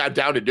like, hey, I'm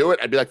down to do it,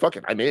 I'd be like, fuck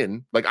it, I'm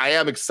in. Like, I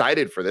am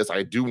excited for this.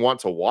 I do want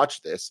to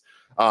watch this.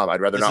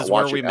 I'd rather not watch it. This is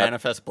where we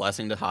manifest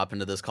blessing to hop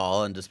into this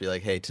call and just be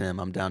like, hey, Tim,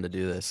 I'm down to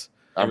do this.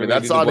 I mean,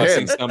 that's on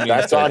him.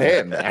 That's on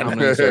him. I'm in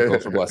a circle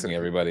for blessing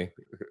everybody.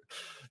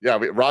 Yeah,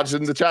 Roger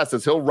in the chat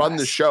says he'll run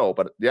the show,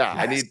 but yeah,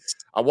 I need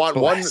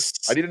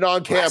an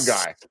on-cam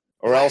guy,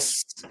 or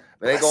else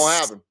it ain't gonna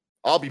happen.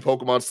 I'll be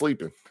Pokemon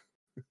sleeping.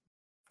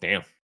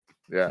 Damn.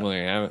 Yeah. Well,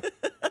 there you have it.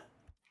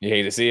 You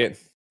hate to see it.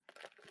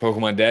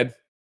 Pokemon dead.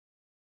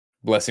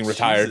 Blessing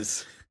retired.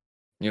 Jesus.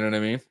 You know what I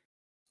mean?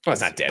 Well,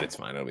 it's not dead. It's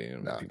fine. It'll be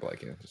people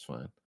like it. It's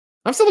fine.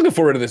 I'm still looking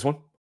forward to this one.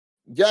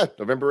 Yeah,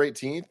 November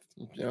 18th.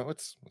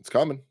 It's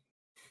coming.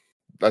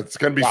 That's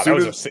gonna be that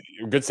was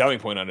a good selling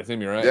point on it, Tim.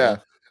 You're right. Yeah.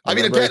 I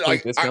mean, again,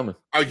 it's coming.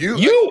 Are you?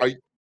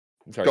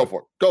 Sorry. Go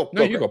for it. Go.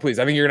 You go, please.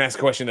 I think you're gonna ask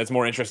a question that's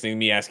more interesting than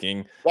me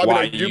asking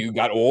why you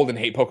got old and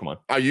hate Pokemon.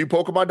 Are you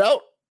Pokemon'd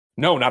out?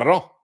 No, not at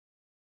all.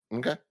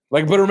 Okay.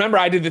 But remember,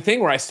 I did the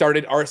thing where I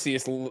started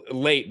Arceus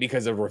late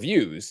because of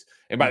reviews.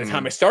 And by the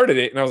time I started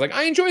it, and I was like,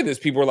 I enjoyed this.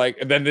 People were like,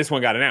 and then this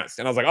one got announced.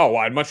 And I was like, oh,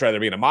 well, I'd much rather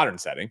be in a modern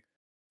setting.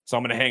 So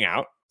I'm going to hang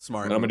out.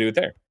 Smart. And I'm going to do it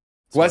there.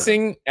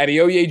 Blessing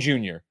Adeoye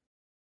Jr.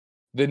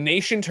 The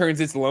nation turns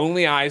its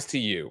lonely eyes to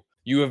you.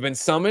 You have been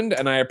summoned,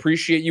 and I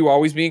appreciate you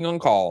always being on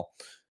call.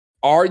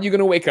 Are you going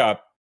to wake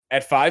up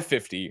at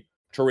 5:50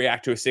 to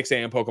react to a 6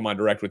 a.m. Pokemon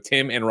Direct with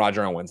Tim and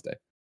Roger on Wednesday?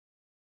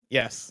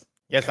 Yes.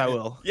 Yes, I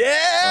will.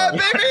 Yeah,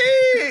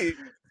 baby!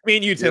 Me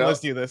and you, Tim, let's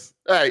do this.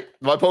 Hey,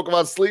 my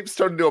Pokemon Sleep's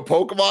turned into a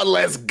Pokemon.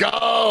 Let's go.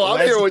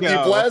 I'm here with you,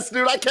 Bless.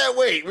 Dude, I can't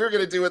wait. We're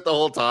going to do it the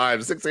whole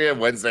time. 6 a.m.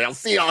 Wednesday. I'll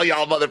see all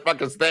y'all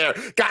motherfuckers there.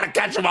 Gotta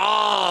catch them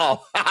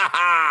all.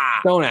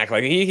 Don't act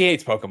like he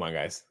hates Pokemon,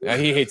 guys.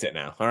 He hates it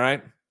now, all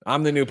right?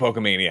 I'm the new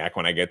Pokemaniac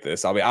when I get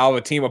this. I'll have a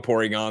team of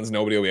Porygons.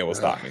 Nobody will be able to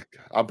stop me.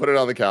 I'll put it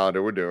on the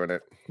calendar. We're doing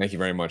it. Thank you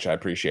very much. I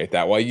appreciate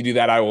that. While you do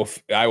that, I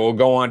will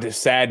go on to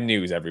sad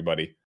news,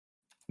 everybody.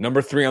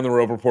 Number 3 on the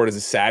Rope Report is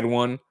a sad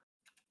one.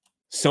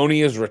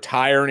 Sony is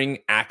retiring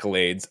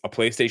Accolades, a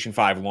PlayStation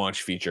 5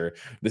 launch feature.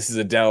 This is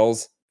Adele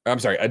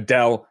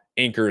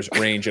anchors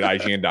range at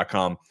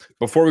IGN.com.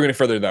 Before we go any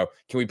further, though,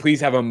 can we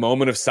please have a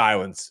moment of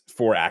silence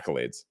for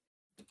Accolades?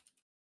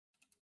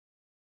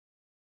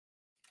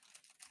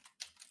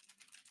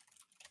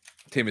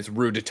 Tim, it's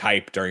rude to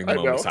type during the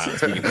moment of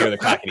silence. We can hear the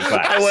clackety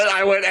clacks.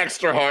 I went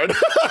extra hard.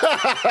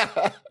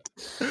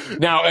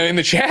 Now, in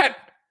the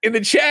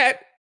chat,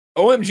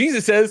 OM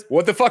Jesus says,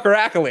 what the fuck are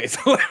accolades?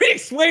 Let me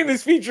explain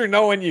this feature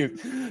no one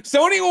used.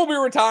 Sony will be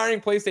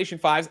retiring PlayStation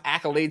 5's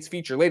accolades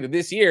feature later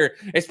this year,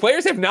 as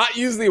players have not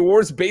used the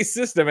awards-based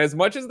system as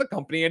much as the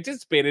company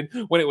anticipated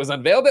when it was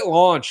unveiled at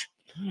launch.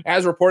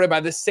 As reported by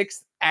the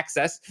Sixth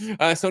Access,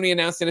 Sony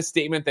announced in a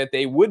statement that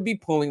they would be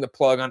pulling the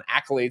plug on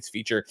accolades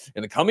feature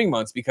in the coming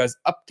months because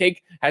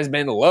uptake has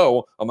been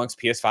low amongst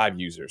PS5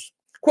 users.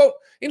 Quote,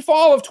 in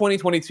fall of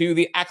 2022,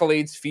 the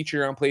accolades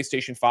feature on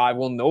PlayStation 5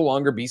 will no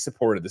longer be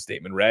supported, the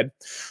statement read.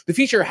 The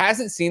feature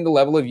hasn't seen the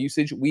level of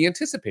usage we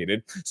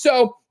anticipated,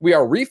 so we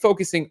are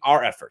refocusing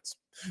our efforts.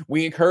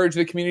 We encourage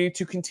the community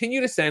to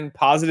continue to send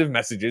positive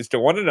messages to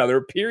one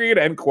another, period,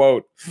 end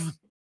quote.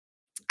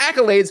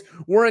 Accolades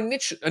were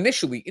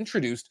initially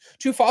introduced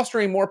to foster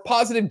a more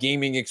positive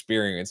gaming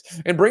experience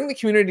and bring the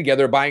community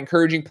together by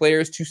encouraging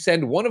players to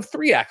send one of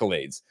three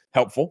accolades,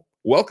 helpful,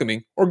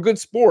 welcoming, or good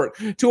sport,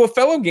 to a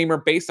fellow gamer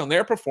based on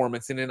their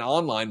performance in an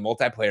online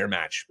multiplayer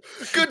match.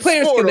 Good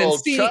players sport, can then old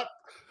see, chap.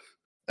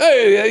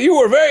 Hey, you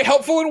were very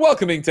helpful and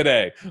welcoming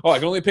today. Oh, I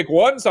can only pick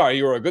one? Sorry,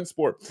 you were a good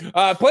sport.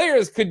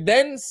 Players could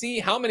then see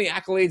how many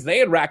accolades they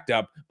had racked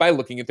up by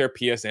looking at their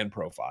PSN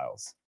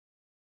profiles.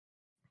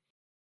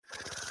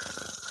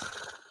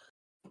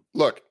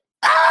 Look,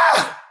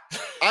 I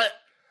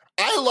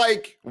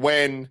like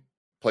when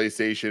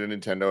PlayStation and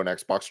Nintendo and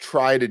Xbox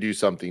try to do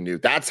something new.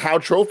 That's how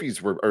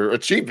trophies or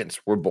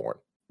achievements were born,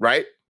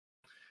 right?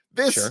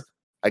 Sure.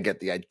 I get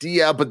the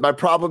idea, but my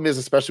problem is,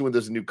 especially when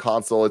there's a new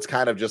console, it's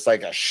kind of just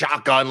like a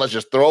shotgun. Let's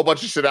just throw a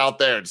bunch of shit out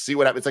there and see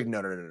what happens. It's like,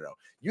 no.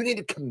 You need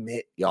to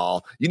commit,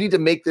 y'all. You need to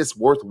make this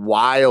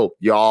worthwhile,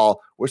 y'all.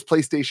 Where's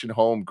PlayStation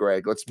Home,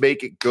 Greg? Let's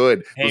make it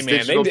good. Hey, those man,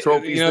 digital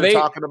trophies they're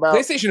talking about.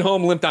 PlayStation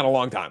Home limped on a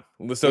long time.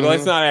 So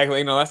let's not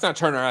actually, let's not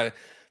turn around.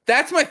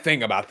 That's my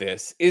thing about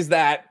this is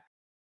that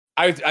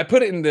I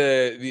put it in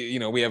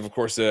the we have, of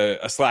course, a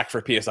Slack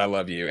for PS I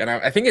Love You. And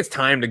I think it's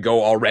time to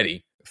go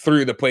already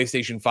through the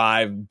PlayStation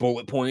 5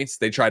 bullet points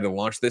they tried to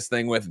launch this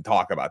thing with and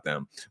talk about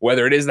them.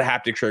 Whether it is the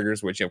haptic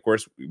triggers, which, of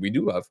course, we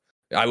do love.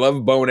 I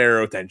love bow and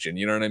arrow tension.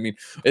 You know what I mean?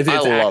 If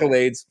it's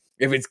accolades,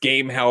 if it's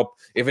game help,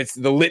 if it's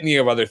the litany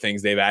of other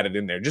things they've added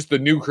in there, just the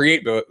new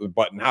create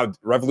button, how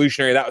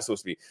revolutionary that was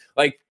supposed to be.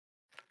 Like,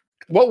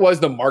 what was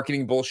the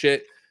marketing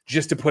bullshit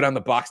just to put on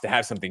the box to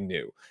have something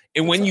new?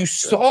 And when you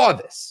saw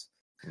this,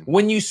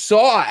 when you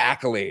saw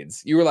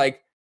accolades, you were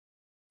like,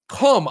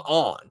 come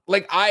on.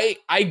 Like, I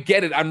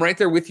get it. I'm right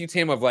there with you,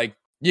 Tim, of like,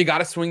 you got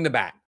to swing the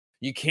bat.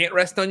 You can't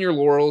rest on your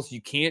laurels.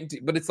 You can't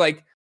but it's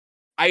like,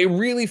 I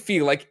really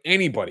feel like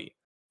anybody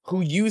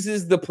who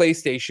uses the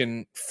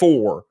PlayStation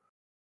 4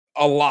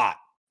 a lot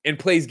and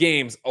plays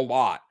games a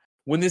lot,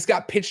 when this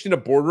got pitched in a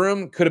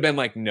boardroom, could have been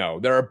like, no,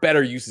 there are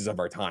better uses of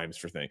our times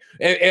for things.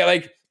 And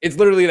like, it's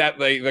literally that,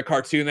 like, the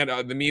cartoon,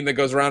 that the meme that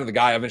goes around of the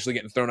guy eventually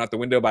getting thrown out the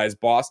window by his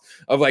boss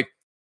of like,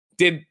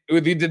 did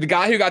the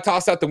guy who got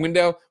tossed out the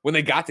window, when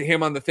they got to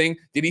him on the thing,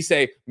 did he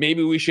say,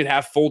 maybe we should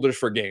have folders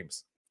for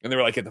games? And they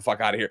were like, get the fuck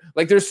out of here.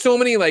 Like, there's so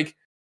many, like,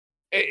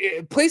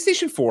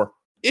 PlayStation 4,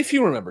 if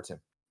you remember,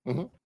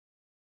 Tim,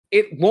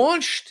 it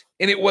launched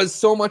and it was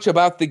so much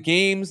about the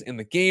games and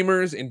the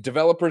gamers and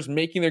developers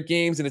making their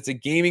games, and it's a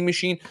gaming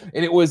machine,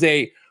 and it was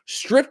a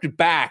stripped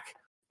back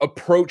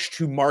approach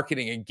to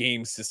marketing a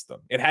game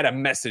system. It had a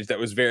message that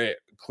was very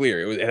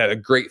clear. It had a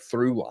great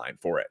through line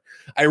for it.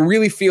 I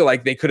really feel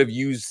like they could have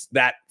used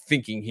that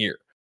thinking here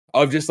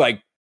of just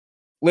like,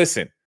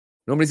 listen,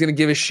 nobody's going to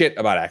give a shit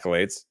about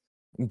accolades.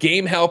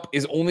 Game help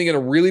is only going to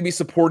really be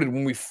supported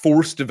when we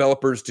force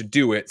developers to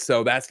do it.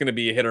 So that's going to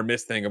be a hit or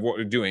miss thing of what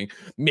we're doing.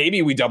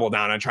 Maybe we double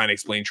down on trying to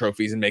explain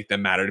trophies and make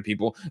them matter to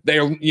people.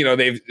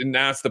 They've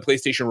announced the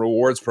PlayStation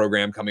Rewards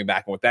program coming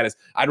back, and what that is.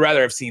 I'd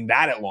rather have seen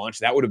that at launch.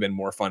 That would have been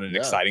more fun and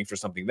exciting for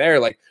something there.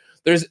 Like,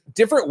 there's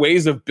different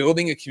ways of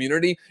building a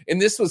community,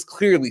 and this was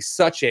clearly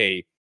such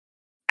a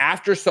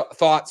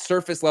afterthought,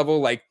 surface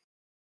level. Like,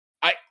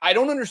 I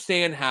don't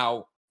understand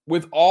how,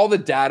 with all the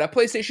data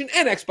PlayStation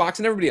and Xbox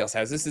and everybody else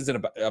has, this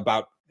isn't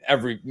about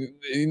every,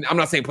 I'm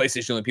not saying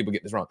PlayStation, only people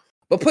get this wrong,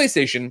 but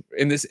PlayStation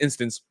in this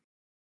instance,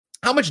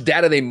 how much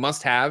data they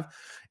must have.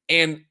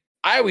 And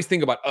I always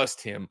think about us,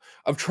 Tim,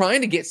 of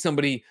trying to get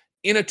somebody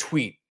in a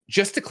tweet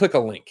just to click a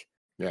link,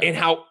 and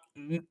how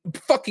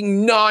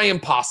fucking nigh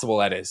impossible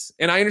that is.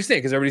 And I understand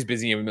because everybody's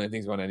busy, you have a million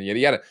things going on, yada,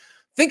 yada.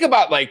 Think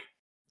about like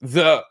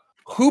the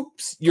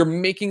hoops you're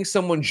making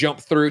someone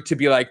jump through to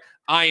be like,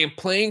 I am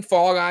playing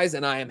Fall Guys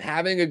and I am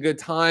having a good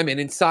time. And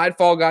inside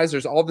Fall Guys,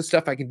 there's all the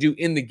stuff I can do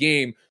in the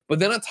game. But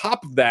then on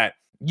top of that,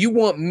 you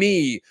want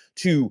me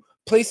to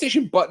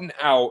PlayStation button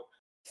out,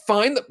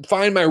 find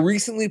my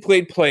recently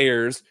played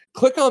players,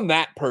 click on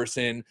that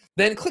person,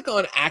 then click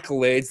on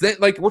accolades. Then,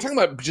 like, we're talking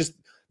about just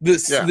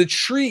the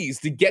trees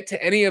to get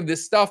to any of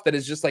this stuff that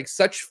is just like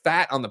such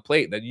fat on the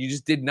plate that you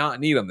just did not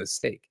need on this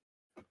steak.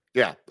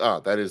 Yeah,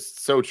 that is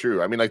so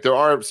true. I mean, like there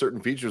are certain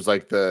features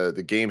like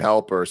the game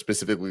help, or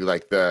specifically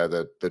like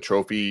the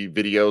trophy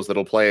videos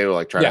that'll play, or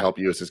like trying to help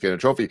you assist get a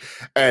trophy.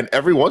 And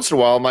every once in a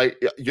while, I'm like,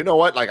 you know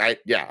what? Like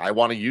I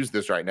want to use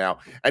this right now.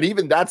 And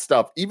even that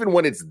stuff, even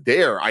when it's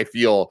there, I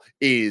feel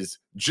is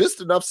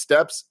just enough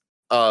steps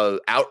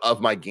out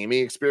of my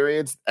gaming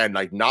experience and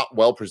like not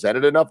well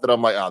presented enough that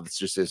I'm like, oh, this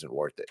just isn't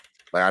worth it.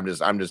 Like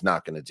I'm just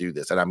not going to do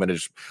this. And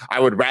I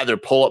would rather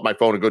pull up my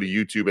phone and go to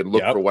YouTube and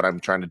look for what I'm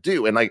trying to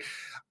do. And like,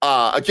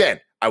 again,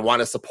 I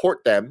want to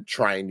support them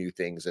trying new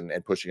things and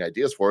pushing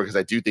ideas forward, because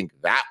I do think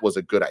that was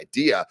a good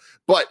idea.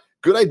 But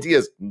good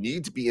ideas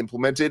need to be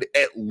implemented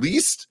at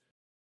least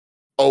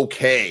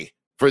okay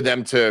for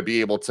them to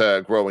be able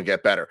to grow and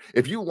get better.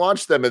 If you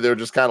launch them and they're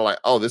just kind of like,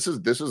 oh, this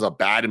is a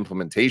bad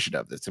implementation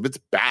of this. If it's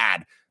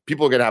bad,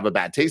 people are going to have a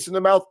bad taste in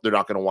their mouth. They're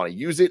not going to want to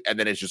use it, and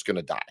then it's just going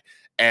to die.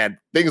 And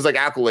things like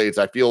accolades,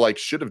 I feel like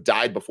should have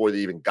died before they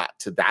even got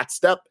to that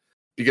step.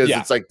 Because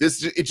it's like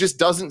this, it just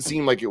doesn't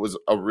seem like it was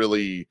a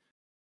really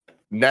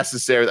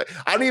necessary.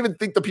 I don't even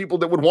think the people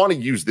that would want to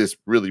use this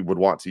really would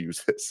want to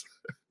use this.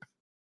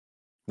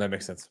 That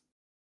makes sense.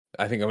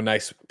 I think a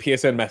nice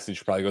PSN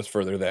message probably goes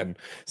further than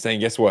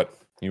saying, guess what?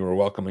 You were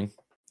welcoming.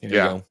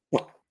 Go.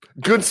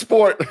 Good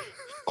sport.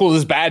 Cool.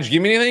 Does badge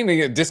give me anything? They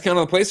get a discount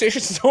on the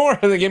PlayStation Store?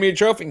 They give me a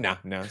trophy? No.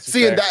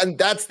 See, and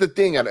that's the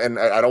thing. And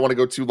I don't want to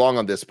go too long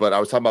on this, but I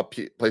was talking about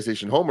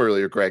PlayStation Home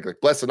earlier, Greg. Like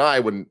Bless and I,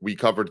 when we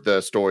covered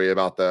the story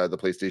about the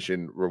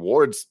PlayStation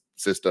rewards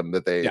system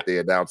that they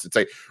announced, it's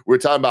like we're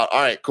talking about, all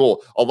right,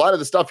 cool. A lot of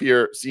the stuff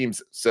here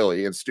seems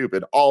silly and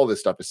stupid. All of this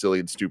stuff is silly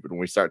and stupid when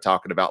we start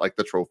talking about like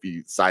the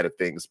trophy side of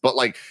things. But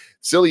like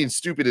silly and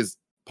stupid is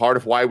part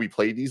of why we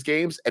play these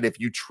games. And if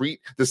you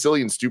treat the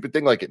silly and stupid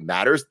thing like it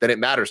matters, then it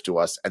matters to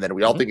us. And then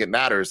we all think it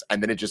matters.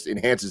 And then it just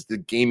enhances the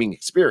gaming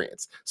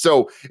experience.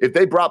 So if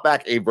they brought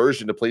back a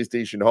version to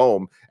PlayStation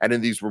Home, and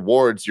in these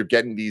rewards, you're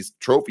getting these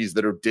trophies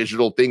that are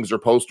digital things or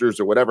posters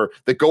or whatever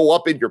that go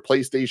up in your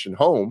PlayStation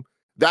Home,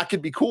 that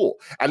could be cool.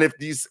 And if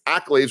these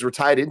accolades were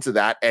tied into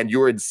that, and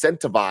you're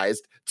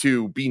incentivized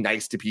to be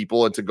nice to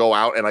people and to go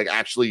out and like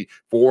actually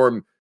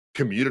form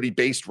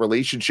community-based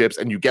relationships,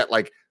 and you get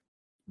like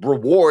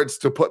rewards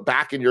to put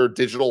back in your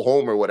digital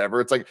home or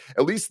whatever, it's like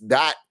at least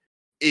that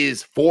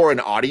is for an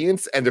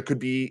audience, and there could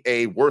be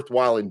a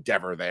worthwhile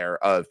endeavor there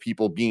of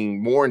people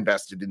being more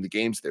invested in the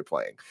games they're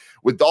playing.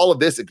 With all of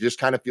this, it just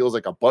kind of feels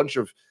like a bunch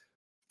of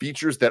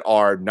features that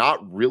are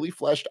not really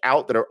fleshed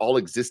out, that are all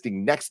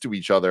existing next to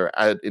each other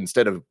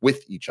instead of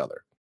with each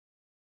other.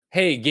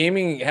 Hey,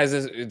 gaming has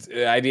this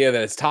idea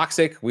that it's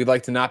toxic. We'd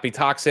like to not be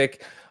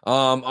toxic.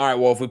 All right,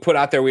 well, if we put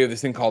out there, we have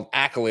this thing called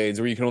accolades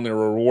where you can only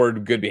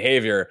reward good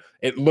behavior.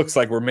 It looks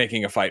like we're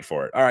making a fight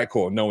for it. All right,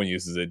 cool. No one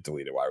uses it.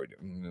 Delete it. Why are we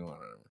doing?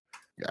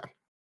 Yeah.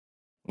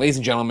 Ladies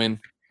and gentlemen,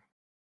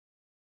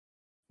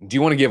 do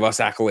you want to give us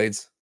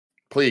accolades?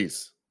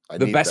 Please.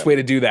 The best way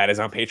to do that is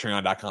on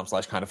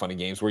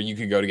patreon.com/kindoffunnygames, where you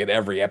can go to get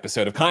every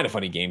episode of Kind of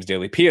Funny Games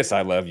Daily, PS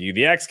I Love You,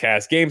 the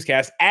Xcast,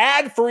 Gamescast,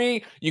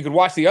 ad-free. You can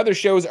watch the other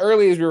shows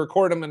early as we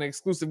record them in an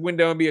exclusive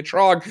window and be a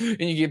trog,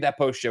 and you get that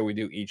post show we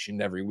do each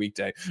and every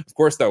weekday. Of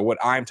course, though, what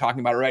I'm talking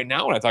about right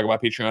now when I talk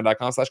about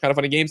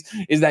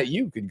patreon.com/kindoffunnygames is that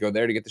you could go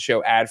there to get the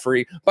show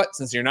ad-free. But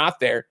since you're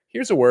not there,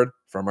 here's a word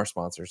from our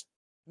sponsors.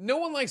 No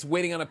one likes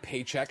waiting on a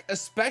paycheck,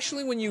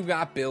 especially when you've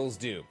got bills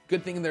due.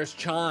 Good thing there's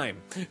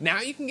Chime. Now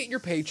you can get your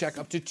paycheck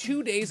up to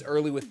 2 days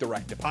early with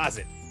direct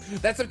deposit.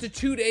 That's up to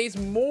 2 days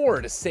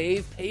more to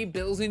save, pay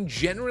bills, and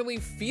generally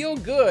feel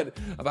good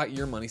about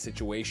your money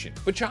situation.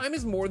 But Chime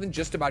is more than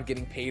just about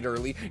getting paid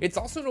early. It's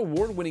also an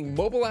award-winning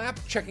mobile app,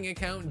 checking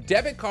account,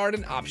 debit card,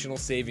 and optional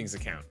savings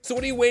account. So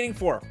what are you waiting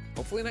for?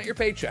 Hopefully not your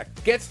paycheck.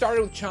 Get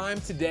started with Chime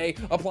today.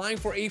 Applying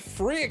for a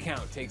free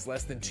account takes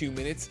less than 2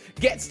 minutes.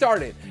 Get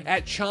started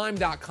at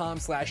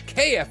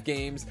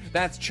chime.com/KFgames.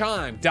 That's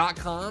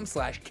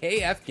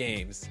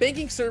chime.com/KFgames.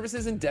 Banking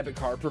services and debit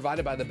card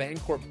provided by the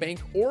Bancorp Bank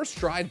or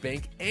Stride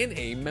Bank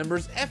NA,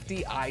 members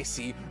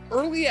FDIC.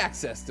 Early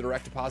access to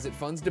direct deposit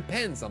funds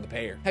depends on the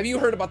payer. Have you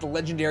heard about the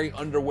legendary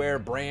underwear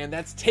brand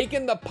that's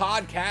taken the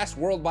podcast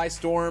world by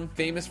storm?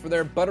 Famous for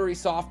their buttery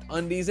soft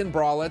undies and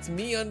bralettes,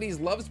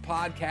 MeUndies loves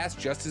podcasts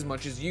just as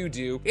much as you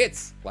do.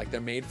 It's like they're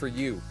made for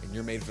you, and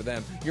you're made for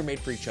them. You're made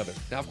for each other.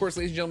 Now, of course,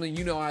 ladies and gentlemen,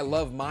 you know I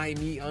love my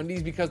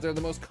MeUndies because they're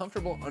the most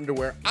comfortable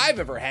underwear I've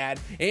ever had,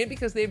 and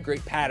because they have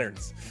great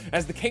patterns.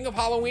 As the king of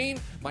Halloween,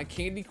 my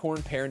candy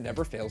corn pair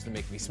never fails to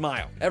make me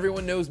smile.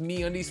 Everyone knows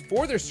MeUndies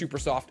for their super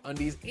soft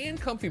undies and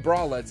comfy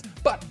bralettes,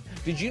 but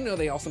did you know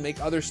they also make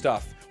other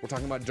stuff? We're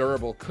talking about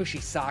durable, cushy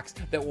socks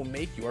that will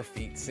make your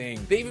feet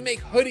sing. They even make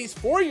hoodies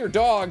for your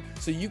dog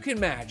so you can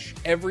match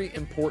every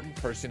important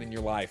person in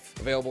your life.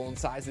 Available in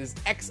sizes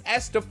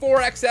XS to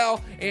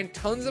 4XL and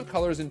tons of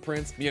colors and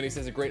prints. MeUndies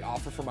has a great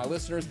offer for my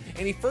listeners.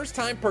 Any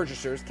first-time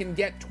purchasers can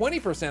get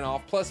 20%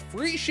 off plus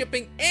free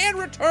shipping and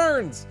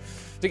returns.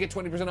 To get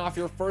 20% off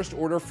your first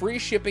order, free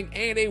shipping,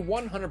 and a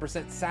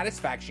 100%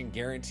 satisfaction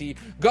guarantee,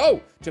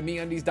 go to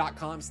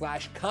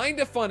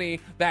MeUndies.com/kindafunny.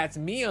 That's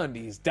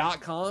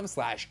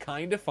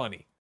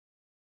MeUndies.com/kindafunny.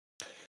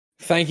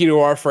 Thank you to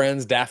our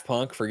friends Daft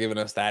Punk for giving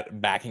us that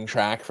backing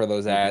track for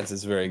those ads.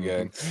 It's very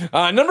good.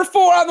 Number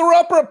 4 on the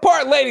Roper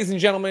Report, ladies and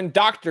gentlemen,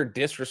 Dr.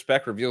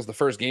 Disrespect reveals the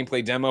first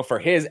gameplay demo for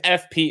his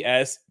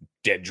FPS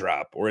Dead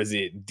Drop, or is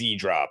it D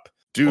Drop?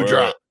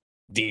 Drop.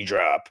 D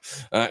Drop.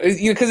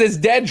 Because it's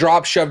Dead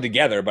Drop shoved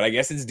together, but I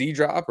guess it's D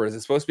Drop, or is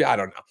it supposed to be? I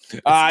don't know.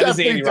 It's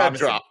definitely Dead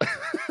Drop.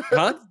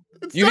 Huh?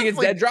 You think it's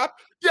Dead Drop?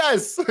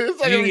 Yes. It's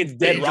like you think it's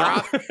Dead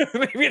Drop?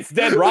 Maybe it's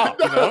Dead Drop,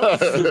 you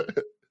know?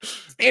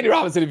 Andy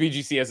Robinson of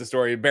VGC has a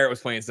story. Barrett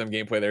was playing some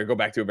gameplay there. Go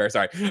back to it, Barrett.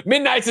 Sorry.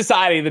 Midnight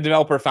Society, the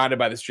developer founded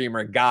by the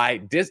streamer Guy,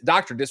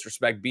 Dr.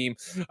 Disrespect Beam,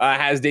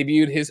 has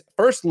debuted his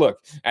first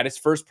look at its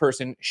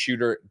first-person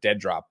shooter Dead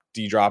Drop,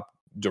 D-Drop,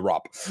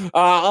 Drop.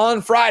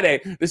 On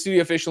Friday, the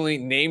studio officially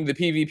named the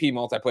PvP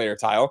multiplayer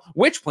tile,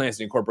 which plans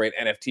to incorporate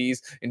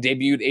NFTs, and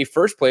debuted a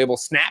first playable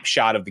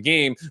snapshot of the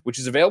game, which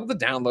is available to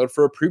download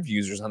for approved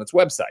users on its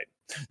website.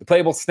 The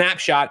playable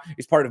snapshot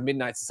is part of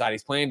Midnight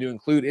Society's plan to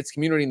include its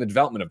community in the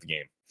development of the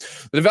game.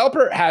 The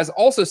developer has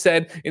also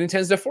said it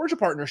intends to forge a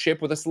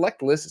partnership with a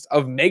select list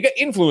of mega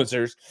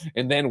influencers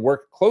and then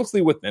work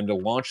closely with them to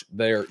launch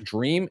their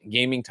dream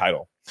gaming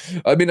title.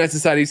 Midnight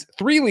Society's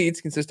 3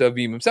 leads consist of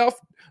Beam himself,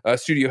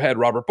 studio head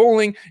Robert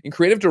Bowling, and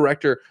creative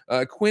director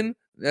Quinn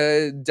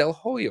Del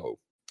Hoyo.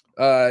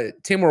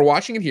 Tim, we're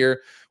watching it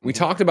here. We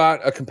talked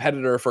about a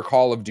competitor for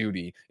Call of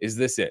Duty. Is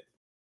this it?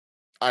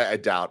 I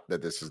doubt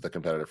that this is the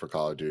competitor for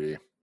Call of Duty.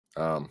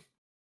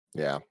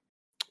 Yeah.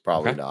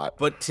 Probably not.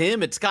 But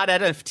Tim, it's got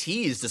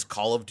NFTs. Does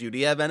Call of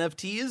Duty have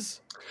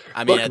NFTs?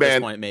 I mean, this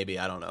point, maybe.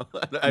 I don't know.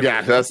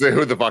 That's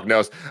who the fuck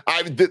knows.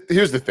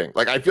 Here's the thing.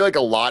 Like, I feel like a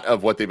lot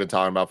of what they've been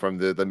talking about from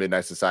the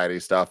Midnight Society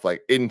stuff,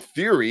 like in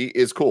theory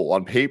is cool.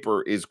 On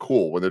paper is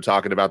cool when they're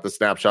talking about the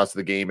snapshots of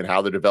the game and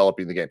how they're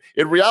developing the game.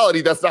 In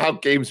reality, that's not how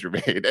games are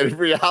made. And in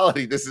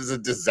reality, this is a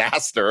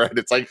disaster. And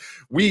it's like,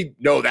 we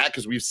know that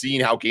because we've seen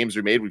how games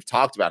are made. We've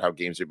talked about how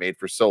games are made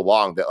for so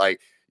long that like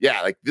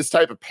this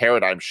type of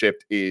paradigm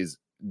shift is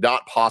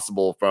not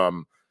possible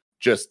from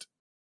just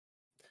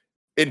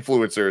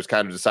influencers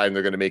kind of deciding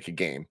they're going to make a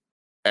game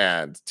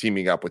and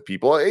teaming up with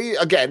people.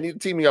 Again,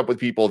 teaming up with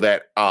people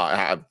that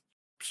have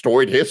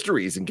storied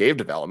histories in game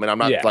development. I'm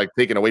not like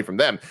taking away from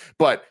them,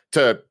 but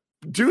to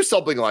do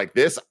something like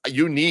this,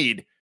 you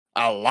need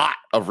a lot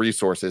of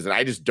resources. And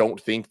I just don't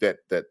think that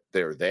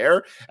they're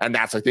there. And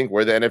that's, I think,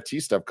 where the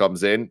NFT stuff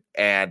comes in.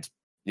 And,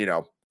 you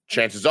know,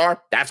 chances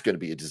are that's going to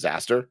be a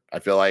disaster. I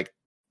feel like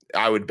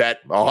I would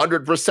bet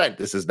 100%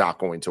 this is not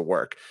going to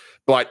work.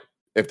 But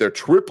if they're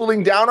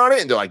tripling down on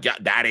it and they're like, yeah,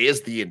 that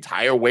is the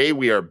entire way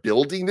we are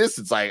building this,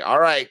 it's like, all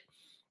right,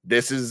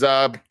 this is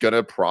going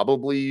to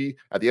probably,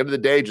 at the end of the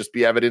day, just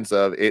be evidence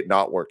of it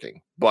not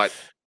working. But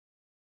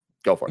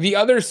go for it. The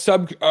other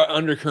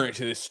undercurrent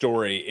to this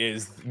story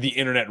is the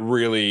internet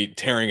really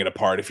tearing it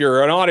apart. If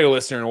you're an audio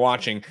listener and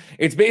watching,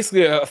 it's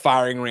basically a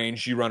firing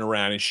range. You run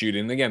around and shoot.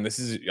 And again, this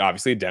is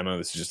obviously a demo.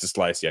 This is just a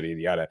slice, yada,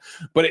 yada, yada.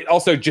 But it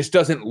also just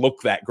doesn't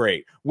look that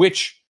great,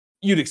 which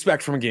you'd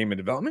expect from a game in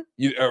development,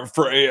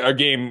 for a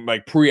game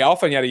like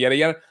pre-alpha and yada, yada,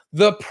 yada.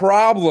 The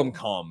problem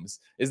comes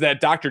is that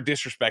Dr.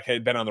 Disrespect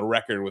had been on the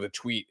record with a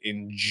tweet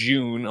in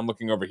June. I'm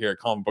looking over here at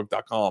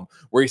comicbook.com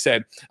where he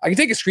said, I can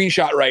take a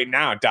screenshot right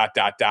now, ...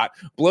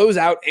 blows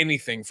out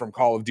anything from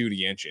Call of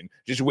Duty engine.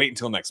 Just wait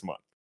until next month.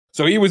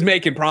 So he was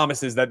making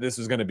promises that this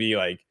was going to be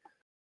like,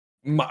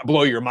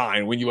 blow your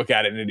mind when you look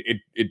at it, and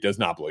it does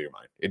not blow your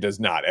mind. It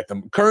does not. At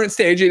the current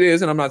stage it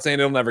is, and I'm not saying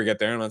it'll never get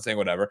there. I'm not saying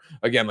whatever.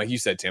 Again, like you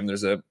said, Tim,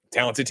 there's a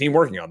talented team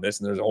working on this,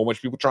 and there's a whole bunch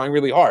of people trying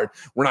really hard.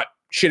 We're not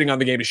shitting on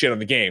the game to shit on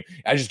the game.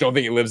 I just don't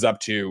think it lives up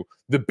to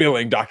the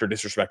billing Dr.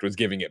 Disrespect was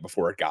giving it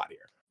before it got here.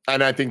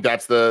 And I think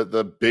that's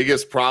the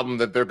biggest problem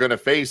that they're going to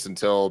face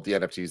until the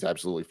NFTs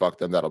absolutely fuck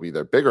them. That'll be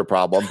their bigger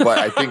problem. But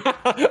I think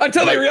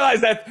until they realize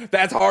that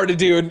that's hard to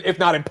do, and if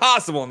not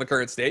impossible in the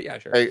current state. Yeah,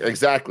 sure.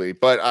 Exactly.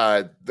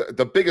 But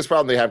the biggest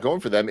problem they have going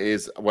for them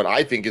is what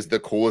I think is the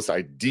coolest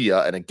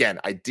idea. And again,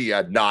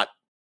 idea, not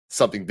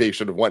something they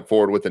should have went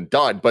forward with and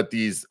done, but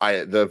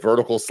the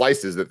vertical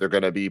slices that they're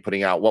going to be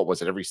putting out, what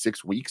was it, every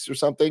 6 weeks or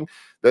something?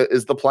 That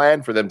is the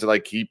plan for them to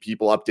like keep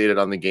people updated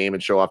on the game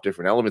and show off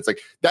different elements.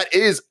 Like, that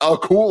is a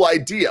cool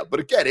idea, but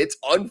again, it's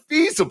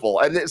unfeasible.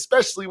 And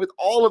especially with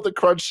all of the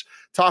crunch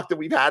talk that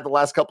we've had the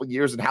last couple of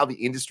years and how the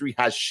industry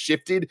has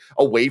shifted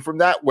away from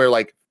that, where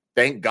like,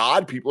 thank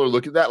God people are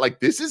looking at that like,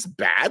 this is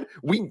bad.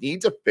 We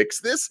need to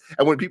fix this.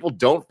 And when people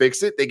don't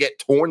fix it, they get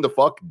torn the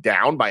fuck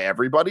down by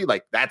everybody.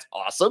 Like, that's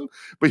awesome.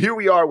 But here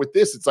we are with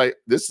this. It's like,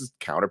 this is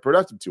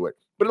counterproductive to it.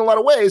 But in a lot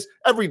of ways,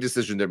 every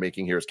decision they're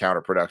making here is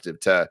counterproductive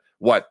to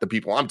what the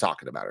people I'm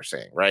talking about are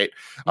saying, right?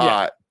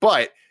 Yeah.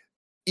 But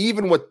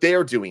even what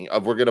they're doing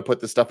of, we're going to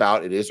put this stuff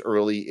out, it is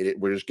early,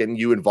 we're just getting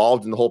you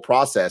involved in the whole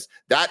process,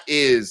 that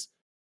is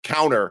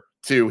counter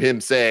to him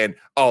saying,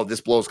 oh,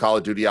 this blows Call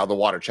of Duty out of the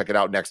water. Check it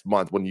out next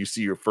month when you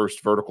see your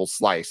first vertical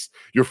slice,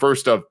 your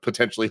first of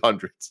potentially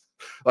hundreds.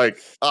 Like,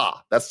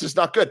 that's just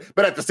not good.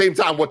 But at the same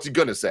time, what's he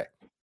going to say?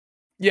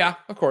 Yeah,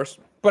 of course.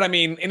 But I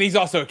mean, and he's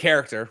also a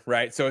character,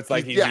 right? So it's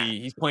like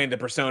he's playing the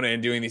persona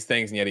and doing these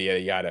things and yada, yada,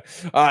 yada.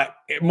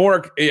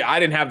 I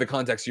didn't have the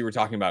context you were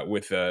talking about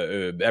with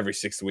every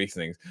 6 weeks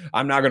things.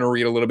 I'm now going to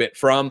read a little bit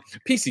from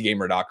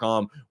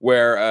PCGamer.com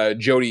where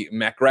Jody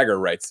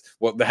McGregor writes,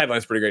 well, the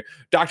headline's pretty great.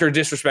 Dr.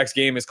 Disrespect's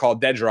game is called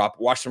Dead Drop.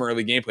 Watch some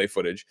early gameplay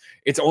footage.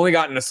 It's only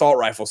got an assault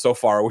rifle so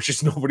far, which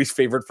is nobody's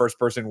favorite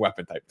first-person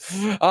weapon type.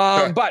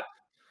 But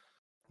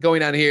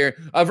going on here,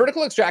 a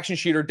vertical extraction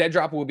shooter, Dead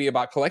Drop will be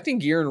about collecting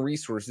gear and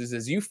resources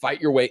as you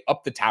fight your way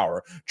up the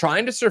tower,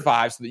 trying to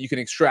survive so that you can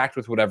extract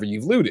with whatever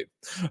you've looted.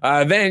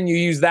 Then you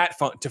use that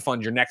to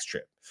fund your next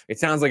trip. It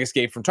sounds like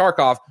Escape from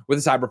Tarkov with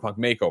a cyberpunk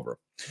makeover.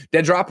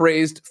 Dead Drop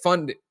raised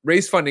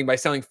funding by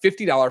selling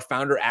 $50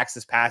 founder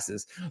access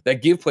passes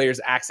that give players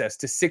access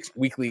to 6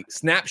 weekly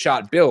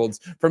snapshot builds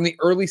from the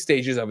early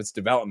stages of its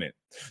development.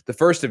 The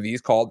first of these,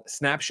 called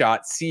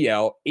Snapshot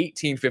CL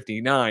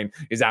 1859,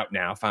 is out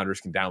now. Founders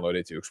can download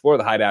it to explore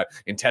the hideout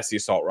and test the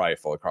assault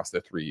rifle across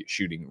the 3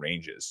 shooting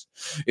ranges.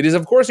 It is,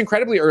 of course,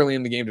 incredibly early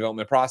in the game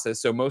development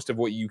process, so most of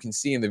what you can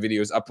see in the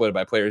videos uploaded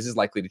by players is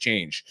likely to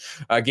change.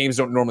 Games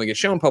don't normally get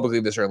shown publicly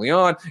this early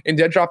on, and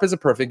Dead Drop is a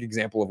perfect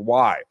example of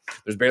why.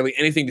 There's barely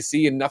anything to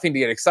see and nothing to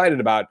get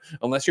excited about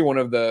unless you're one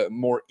of the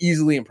more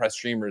easily impressed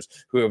streamers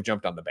who have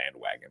jumped on the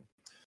bandwagon.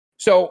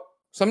 So,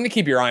 something to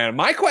keep your eye on.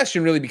 My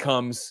question really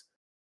becomes,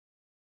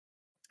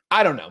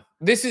 I don't know.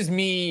 This is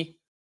me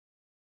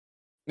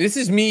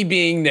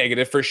being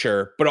negative for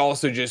sure, but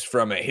also just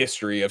from a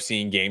history of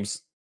seeing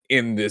games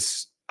in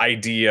this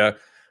idea.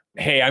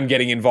 Hey, I'm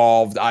getting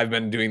involved. I've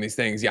been doing these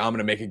things. Yeah, I'm going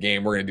to make a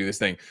game. We're going to do this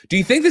thing. Do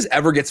you think this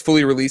ever gets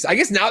fully released? I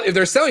guess now if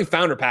they're selling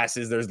founder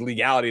passes, there's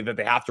legality that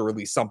they have to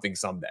release something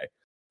someday,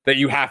 that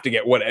you have to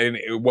get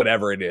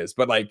whatever it is.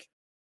 But like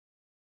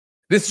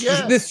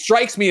this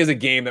strikes me as a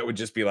game that would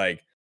just be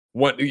like,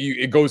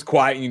 it goes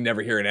quiet and you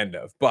never hear an end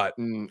of. But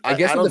I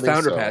guess with the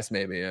founder pass,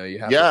 maybe you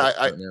have. Yeah,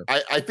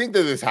 I think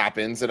that this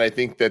happens, and I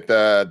think that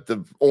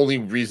the only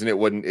reason it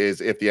wouldn't is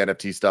if the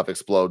NFT stuff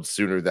explodes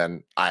sooner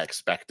than I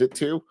expect it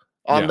to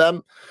on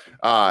them.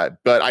 But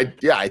I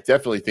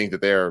definitely think that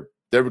they're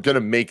going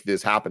to make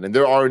this happen, and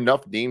there are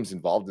enough names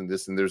involved in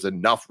this, and there's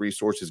enough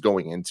resources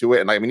going into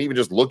it. And I mean, even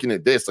just looking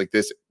at this, like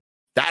this.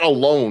 That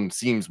alone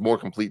seems more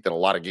complete than a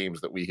lot of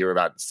games that we hear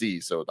about and see.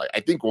 So like,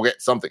 I think we'll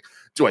get something.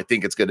 Do I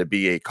think it's going to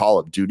be a Call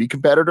of Duty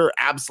competitor?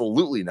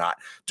 Absolutely not.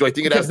 Do I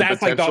think it has the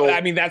potential?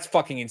 That's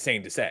fucking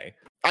insane to say.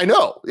 I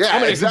know. Yeah,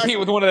 I'm going to compete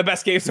with one of the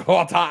best games of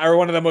all time, or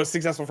one of the most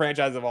successful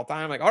franchises of all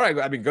time. Like, all right,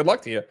 I mean, good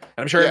luck to you. And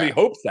I'm sure everybody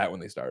hopes that when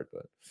they start.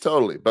 But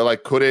totally. But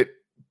like, could it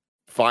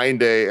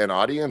find an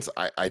audience?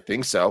 I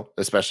think so,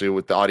 especially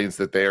with the audience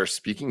that they are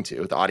speaking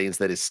to, the audience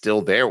that is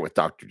still there with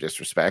Dr.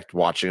 Disrespect,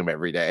 watching him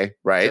every day,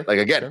 right? Sure, like,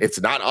 again, it's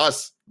not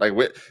us. Like,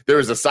 there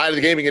is a side of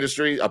the gaming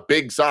industry, a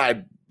big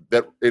side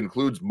that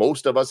includes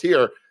most of us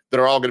here, that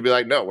are all going to be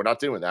like, no, we're not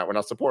doing that. We're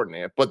not supporting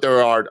it. But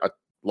there are a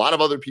lot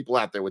of other people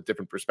out there with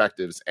different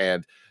perspectives,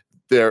 and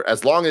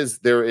as long as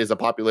there is a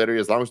popularity,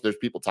 as long as there's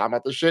people talking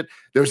about this shit,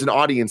 there's an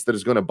audience that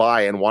is going to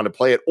buy and want to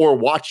play it or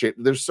watch it.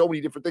 There's so many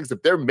different things.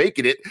 If they're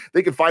making it,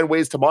 they can find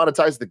ways to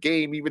monetize the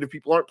game, even if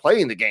people aren't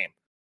playing the game.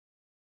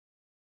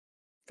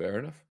 Fair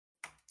enough.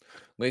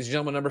 Ladies and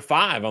gentlemen, number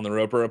 5 on the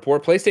Roper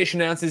Report, PlayStation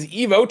announces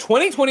EVO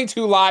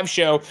 2022 live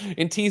show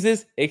and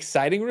teases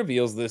exciting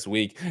reveals this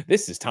week.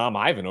 This is Tom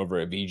Ivan over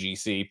at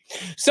VGC.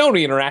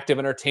 Sony Interactive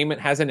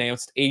Entertainment has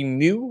announced a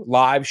new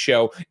live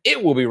show.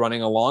 It will be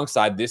running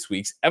alongside this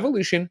week's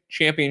Evolution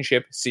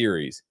Championship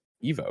Series.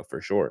 EVO for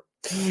short.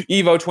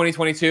 EVO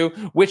 2022,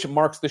 which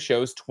marks the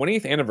show's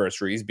 20th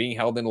anniversary, is being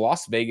held in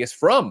Las Vegas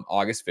from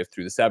August 5th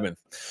through the 7th.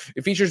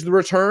 It features the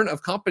return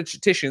of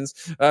competitions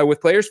with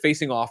players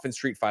facing off in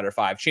Street Fighter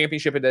V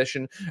Championship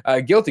Edition,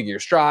 Guilty Gear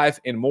Strive,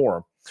 and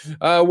more.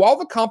 While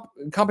the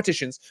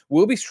competitions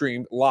will be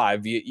streamed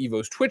live via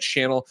EVO's Twitch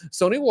channel,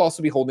 Sony will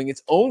also be holding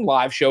its own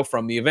live show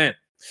from the event.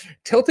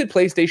 Tilted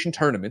PlayStation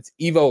Tournaments,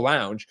 EVO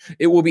Lounge.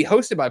 It will be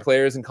hosted by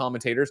players and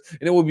commentators,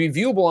 and it will be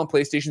viewable on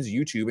PlayStation's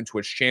YouTube and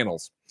Twitch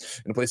channels.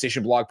 In a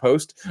PlayStation blog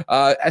post,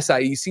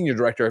 SIE Senior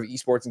Director of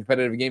Esports and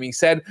Competitive Gaming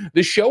said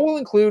the show will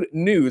include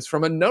news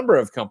from a number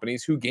of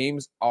companies whose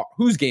games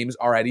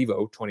are at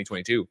EVO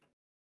 2022.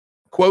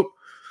 Quote,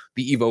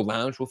 the EVO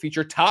Lounge will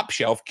feature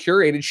top-shelf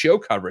curated show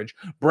coverage,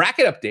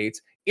 bracket updates,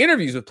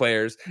 interviews with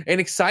players,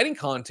 and exciting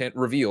content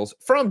reveals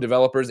from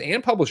developers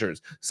and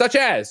publishers such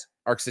as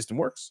Arc System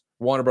Works,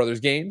 Warner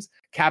Brothers Games,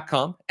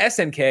 Capcom,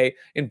 SNK,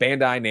 and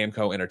Bandai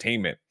Namco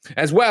Entertainment,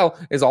 as well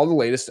as all the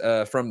latest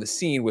from the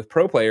scene with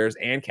pro players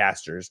and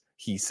casters,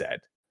 he said.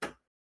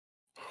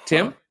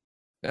 Tim,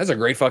 that's a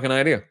great fucking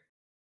idea.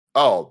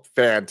 Oh,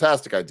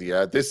 fantastic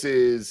idea. This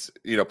is,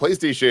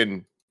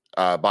 PlayStation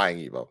buying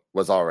EVO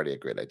was already a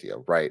great idea,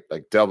 right?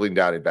 Like doubling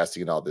down,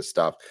 investing in all this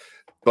stuff.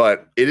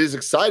 But it is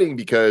exciting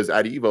because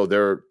at EVO,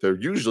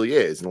 there usually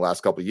is, in the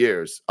last couple of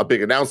years, a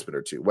big announcement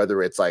or two,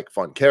 whether it's like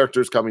fun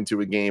characters coming to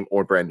a game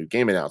or brand new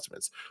game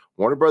announcements.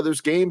 Warner Brothers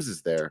Games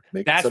is there.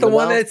 That's the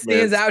one that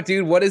stands out,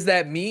 dude. What does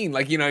that mean?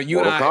 Like, you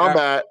Mortal and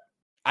Kombat.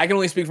 I can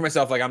only speak for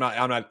myself. Like,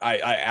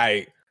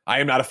 I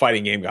am not a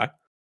fighting game guy,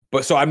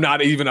 but so I'm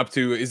not even up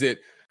to, is it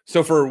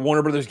So for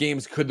Warner Brothers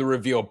games, could the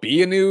reveal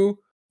be a new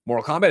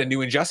Mortal Kombat, a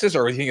new Injustice,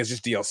 or do you think it's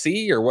just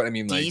DLC, or what? I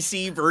mean, like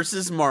DC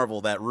versus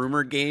Marvel, that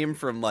rumored game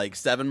from like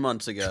 7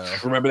 months ago.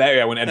 Remember that?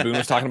 Yeah, when Ed Boon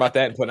was talking about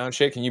that and putting on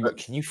shit. Can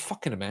you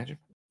fucking imagine?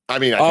 I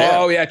mean, I can.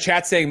 Oh yeah,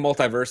 chat saying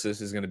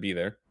Multiversus is going to be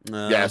there.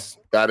 Yes,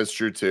 that is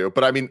true too.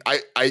 But I mean,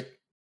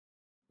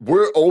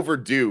 we're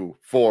overdue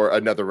for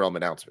another Realm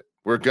announcement.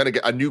 We're going to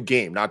get a new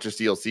game, not just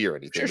DLC or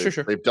anything.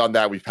 Sure. They've done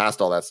that. We've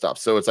passed all that stuff.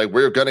 So it's like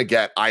we're going to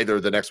get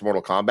either the next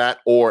Mortal Kombat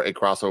or a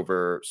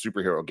crossover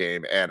superhero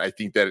game. And I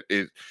think that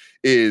it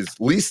is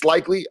least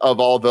likely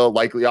of all the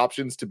likely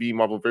options to be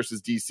Marvel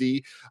versus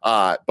DC.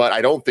 But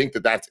I don't think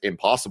that that's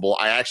impossible.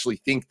 I actually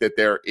think that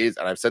there is,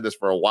 and I've said this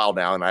for a while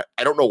now, and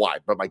I don't know why,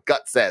 but my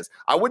gut says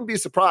I wouldn't be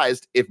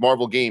surprised if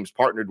Marvel Games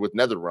partnered with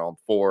NetherRealm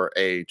for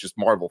a just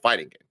Marvel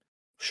fighting game.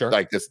 Sure.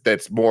 Like this,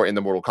 that's more in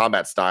the Mortal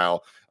Kombat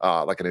style,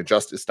 like an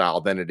Injustice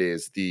style, than it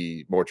is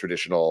the more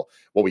traditional,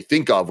 what we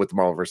think of with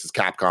Marvel versus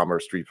Capcom or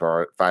Street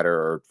Fighter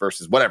or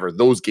versus whatever,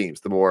 those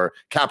games, the more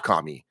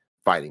Capcom-y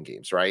fighting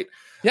games, right?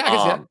 Yeah,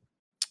 I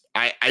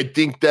guess I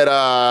think that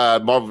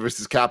Marvel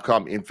versus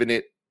Capcom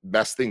Infinite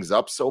messed things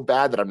up so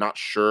bad that I'm not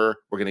sure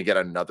we're going to get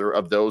another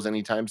of those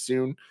anytime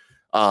soon.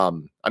 I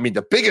mean,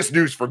 the biggest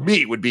news for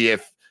me would be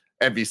if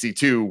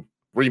MVC2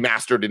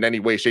 remastered in any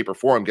way, shape, or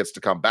form gets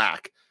to come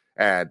back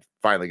and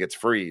finally gets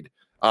freed.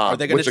 Are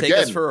they going to take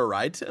us for a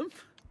ride, Tim?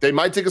 They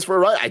might take us for a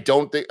ride. I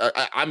don't think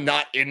I'm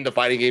not in the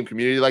fighting game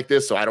community like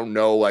this, so I don't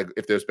know like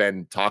if there's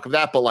been talk of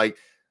that. But like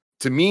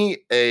to me,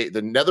 the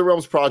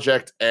NetherRealms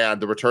project and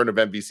the return of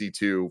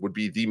MVC2 would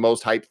be the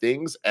most hyped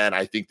things, and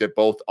I think that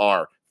both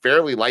are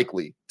fairly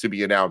likely to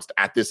be announced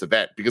at this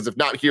event. Because if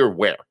not here,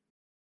 where?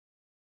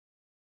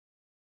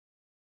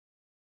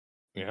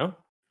 You know,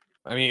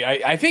 I mean,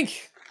 I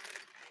think.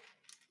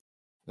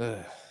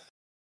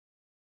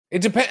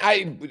 It depends.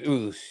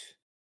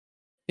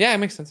 Yeah, it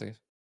makes sense, I guess.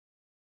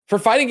 For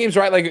fighting games,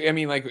 right? Like, I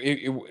mean, like,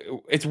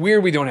 it's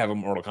weird we don't have a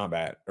Mortal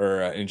Kombat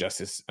or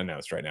Injustice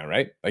announced right now,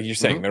 right? Like you're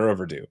saying, they're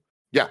overdue.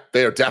 Yeah,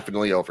 they are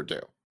definitely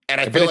overdue.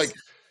 And I feel like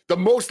the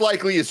most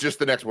likely is just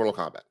the next Mortal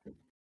Kombat.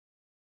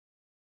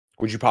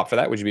 Would you pop for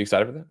that? Would you be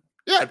excited for that?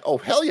 Yeah. Oh,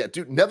 hell yeah.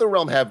 Dude,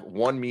 NetherRealm have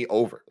won me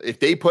over. If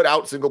they put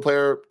out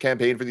single-player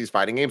campaign for these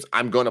fighting games,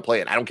 I'm going to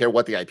play it. I don't care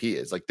what the IP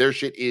is. Like, their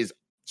shit is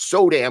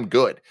so damn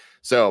good.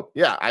 So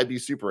yeah, I'd be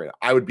super in.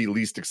 I would be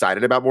least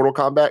excited about Mortal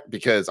Kombat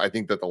because I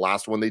think that the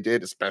last one they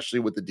did, especially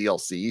with the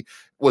DLC,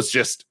 was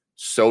just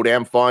so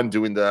damn fun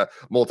doing the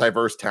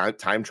multiverse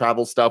time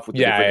travel stuff with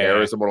the different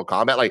eras of Mortal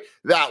Kombat. Like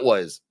that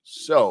was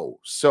so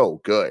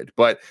good.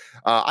 But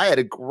I had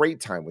a great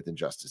time with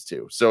Injustice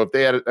 2. So if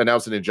they had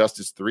announced an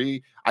Injustice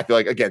 3, I feel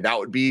like again that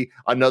would be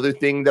another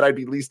thing that I'd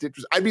be least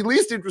interested. I'd be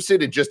least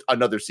interested in just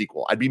another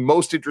sequel. I'd be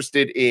most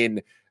interested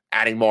in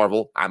adding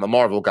Marvel. I'm a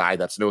Marvel guy.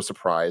 That's no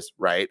surprise,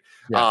 right?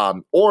 Yeah.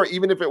 Or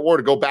even if it were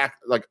to go back,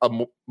 like a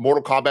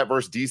Mortal Kombat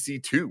versus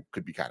DC 2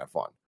 could be kind of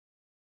fun.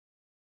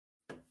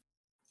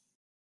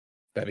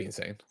 That'd be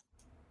insane.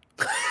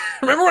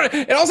 Remember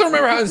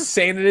how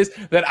insane it is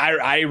that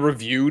I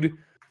reviewed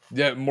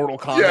the Mortal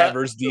Kombat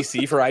versus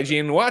DC for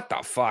IGN. What the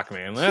fuck,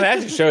 man?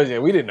 That just shows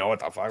you we didn't know what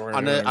the fuck we're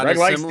doing. Greg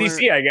likes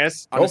DC, I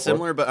guess. On a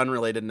similar but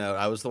unrelated note,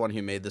 I was the one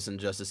who made this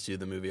Injustice 2,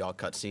 the movie, all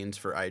cutscenes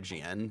for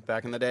IGN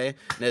back in the day.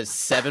 And it has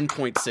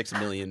 7.6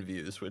 million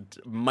views, which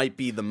might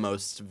be the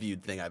most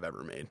viewed thing I've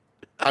ever made.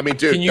 I mean,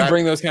 dude, can you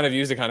bring those kind of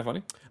views to Kind of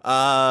Funny?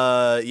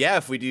 Yeah,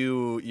 if we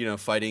do,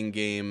 fighting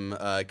game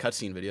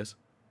cutscene videos.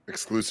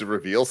 Exclusive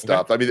reveal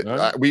stuff. Okay.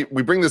 I mean,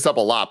 we bring this up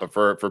a lot, but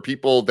for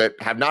people that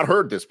have not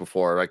heard this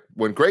before, like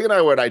when Greg and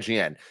I were at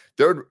IGN,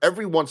 there would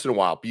every once in a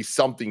while be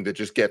something that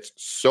just gets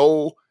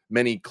so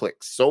many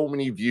clicks, so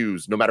many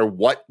views, no matter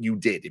what you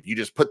did. If you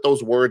just put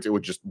those words, it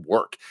would just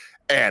work.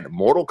 And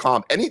Mortal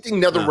Kombat,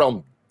 anything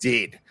NetherRealm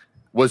did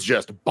was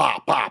just bah,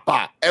 bah,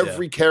 bah.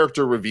 Every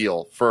character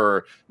reveal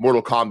for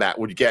Mortal Kombat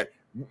would get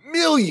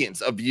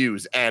millions of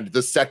views. And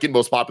the second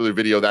most popular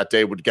video that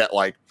day would get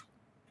like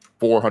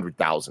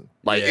 400,000.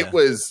 Like it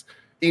was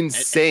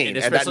insane,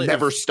 and that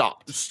never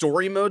stopped.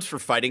 Story modes for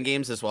fighting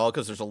games as well,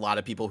 because there's a lot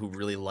of people who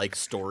really like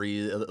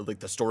story, like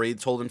the story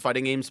told in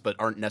fighting games, but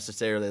aren't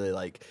necessarily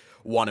like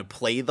want to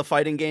play the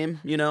fighting game.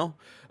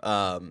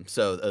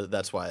 So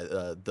that's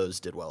why those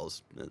did well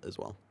as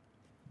well.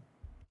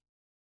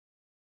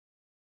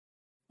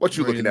 What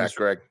you looking at,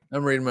 Greg?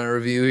 I'm reading my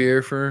review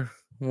here for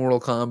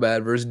Mortal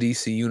Kombat versus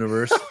DC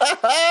Universe.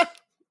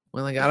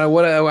 Well, like I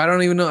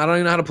don't even know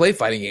how to play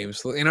fighting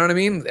games. You know what I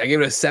mean? I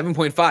gave it a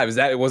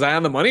 7.5. Was I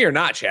on the money or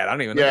not, Chad? I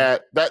don't even know. Yeah,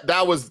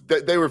 that was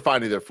they were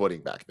finding their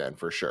footing back then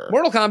for sure.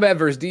 Mortal Kombat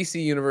versus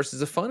DC Universe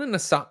is fun and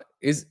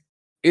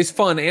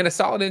a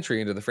solid entry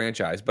into the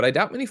franchise, but I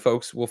doubt many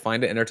folks will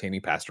find it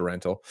entertaining past a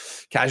rental.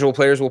 Casual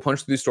players will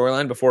punch through the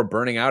storyline before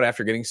burning out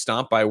after getting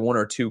stomped by one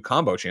or two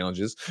combo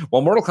challenges,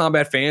 while Mortal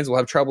Kombat fans will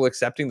have trouble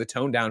accepting the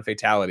toned-down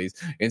fatalities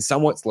and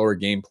somewhat slower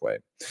gameplay.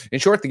 In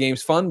short, the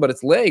game's fun, but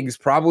its legs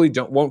probably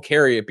won't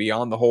carry it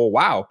beyond the whole,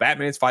 wow,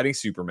 Batman's fighting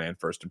Superman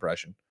first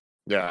impression.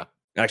 Yeah.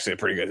 Actually,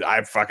 pretty good.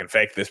 I fucking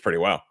faked this pretty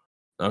well.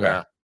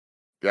 Okay.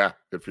 Yeah,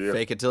 good for you.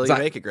 Fake it till you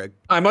make it, Greg.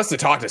 I must have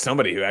talked to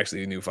somebody who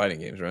actually knew fighting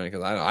games, right?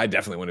 Because I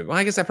definitely wouldn't. Well,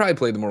 I guess I probably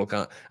played the Mortal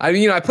Kombat.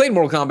 I played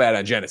Mortal Kombat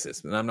on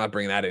Genesis, and I'm not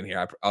bringing that in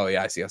here. Oh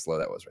yeah, I see how slow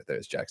that was right there.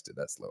 As Jax did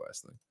that slow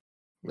ass thing.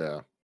 Yeah.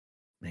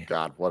 Man.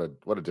 God,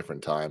 what a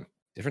different time.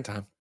 Different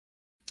time.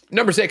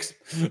 Number 6,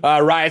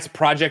 Riot's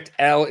Project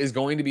L is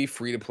going to be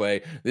free to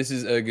play. This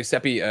is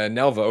Giuseppe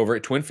Nelva over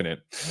at Twinfinite.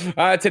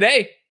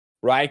 Today,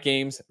 Riot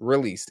Games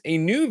released a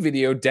new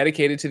video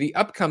dedicated to the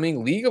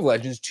upcoming League of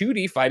Legends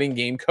 2D fighting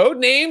game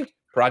codenamed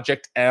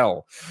Project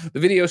L. The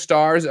video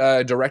stars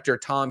director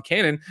Tom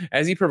Cannon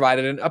as he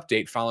provided an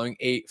update following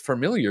a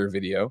similar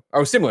video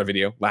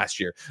last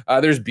year.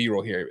 There's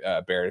B-roll here,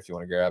 Barrett, if you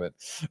want to grab it.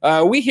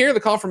 We hear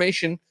the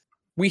confirmation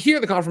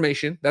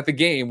that the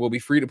game will be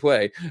free to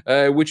play,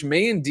 which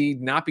may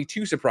indeed not be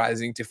too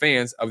surprising to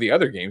fans of the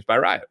other games by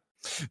Riot.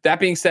 That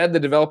being said, the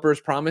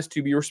developers promised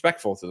to be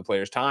respectful to the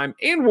player's time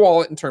and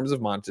wallet in terms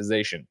of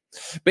monetization.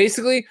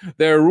 Basically,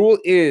 their rule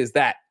is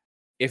that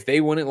if they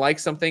wouldn't like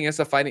something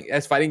as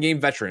fighting game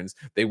veterans,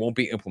 they won't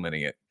be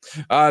implementing it.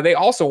 They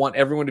also want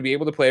everyone to be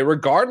able to play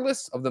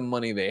regardless of the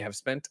money they have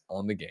spent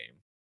on the game.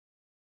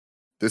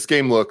 This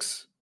game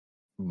looks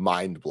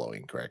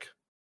mind-blowing, Greg.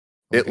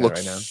 It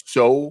looks right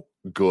so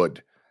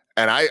good.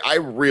 And I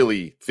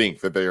really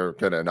think that they are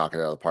going to knock it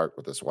out of the park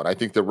with this one. I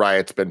think that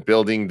Riot's been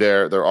building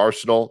their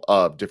arsenal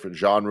of different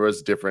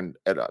genres, different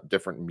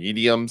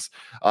mediums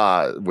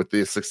with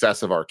the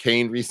success of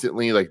Arcane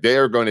recently. Like, they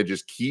are going to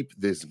just keep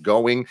this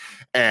going.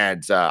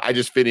 And I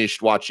just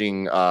finished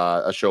watching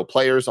a show,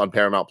 Players, on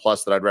Paramount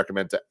Plus, that I'd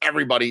recommend to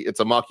everybody.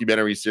 It's a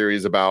mockumentary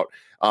series about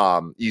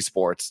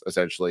esports,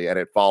 essentially, and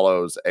it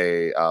follows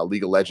a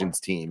League of Legends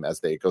team as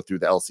they go through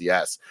the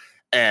LCS.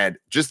 And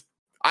just,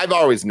 I've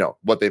always known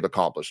what they've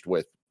accomplished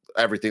with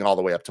everything all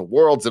the way up to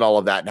Worlds and all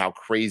of that, and how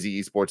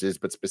crazy esports is,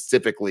 but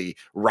specifically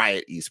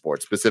Riot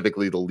esports,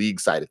 specifically the league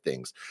side of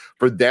things.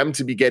 For them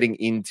to be getting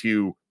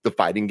into the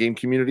fighting game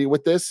community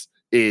with this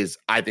is,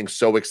 I think,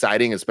 so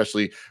exciting,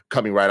 especially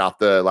coming right off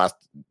the last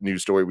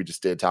news story we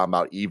just did talking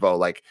about Evo.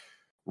 Like,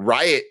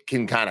 Riot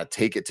can kind of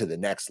take it to the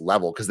next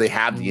level because they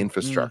have the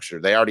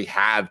infrastructure. They already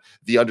have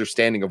the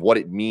understanding of what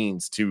it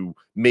means to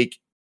make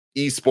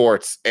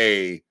esports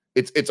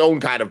its own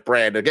kind of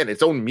brand, again,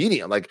 its own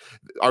medium. Like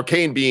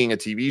Arcane being a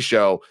TV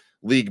show,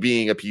 League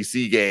being a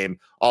PC game,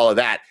 all of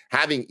that,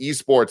 having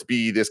esports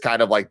be this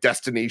kind of like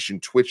destination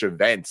Twitch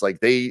events. Like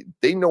they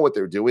know what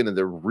they're doing and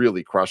they're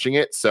really crushing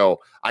it. So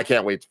I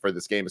can't wait for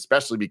this game,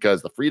 especially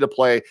because the free to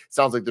play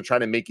sounds like they're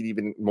trying to make it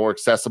even more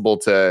accessible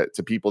to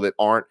people that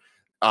aren't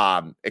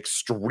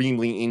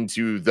extremely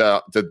into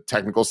the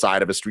technical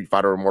side of a Street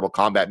Fighter or Mortal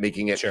Kombat,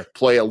 making it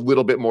play a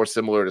little bit more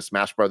similar to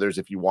Smash Brothers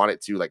if you want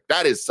it to. Like,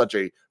 that is such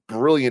a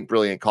brilliant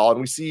call.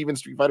 And we see even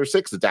Street Fighter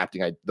 6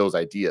 adapting those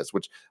ideas,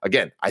 which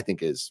again, I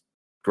think is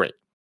great.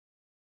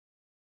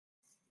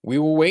 We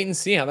will wait and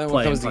see how that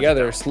one comes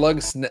together.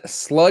 Snug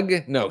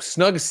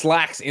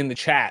Slacks in the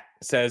chat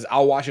says,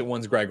 I'll watch it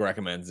once Greg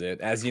recommends it.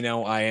 As you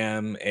know, I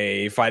am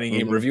a fighting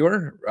game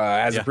reviewer,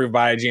 as approved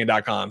by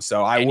IGN.com.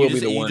 So I will be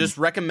the one. You just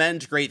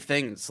recommend great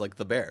things like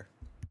The Bear.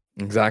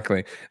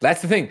 Exactly.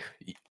 That's the thing.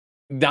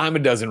 Dime a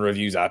dozen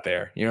reviews out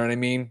there. You know what I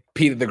mean?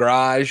 Pete at the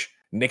Garage,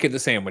 Nick at the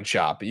Sandwich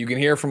Shop. You can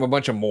hear from a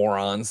bunch of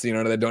morons,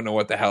 that don't know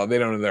what the hell. They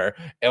don't know their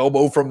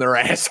elbow from their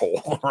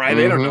asshole, right?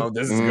 They don't know if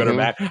this is good or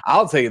bad.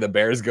 I'll tell you the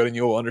Bear is good, and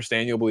you'll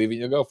understand, you'll believe it,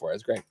 you'll go for it.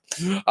 It's great.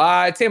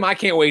 Tim, I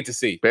can't wait to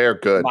see Bear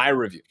good. My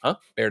review. Huh?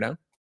 Bear down?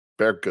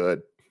 Bear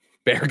good.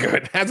 Bear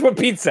good. That's what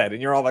Pete said. And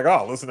you're all like,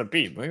 oh, listen to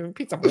Pete.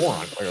 Pete's a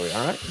moron, clearly.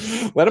 All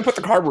right. Let him put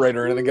the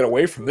carburetor in and get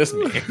away from this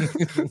meeting.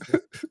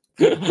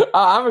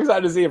 I'm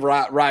excited to see if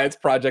Riot's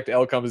Project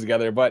L comes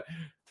together, but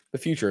the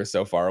future is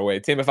so far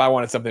away. Tim, if I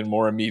wanted something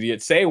more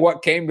immediate, say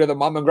what came to the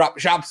mom and pop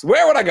shops,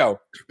 where would I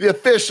go? The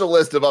official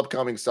list of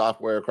upcoming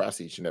software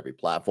across each and every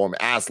platform,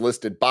 as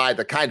listed by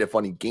the Kind of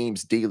Funny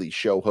Games daily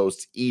show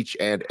hosts each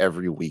and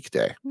every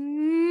weekday.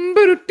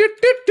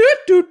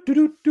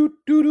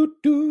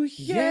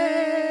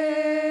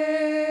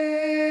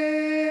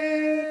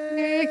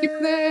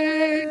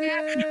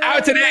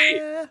 Out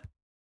today,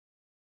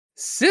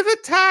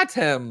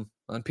 Civitatem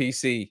on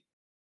PC,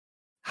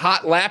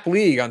 Hot Lap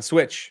League on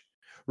Switch,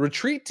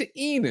 Retreat to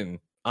Eden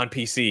on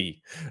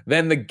PC,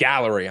 then The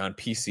Gallery on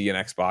PC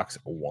and Xbox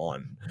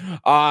One.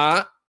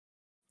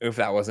 If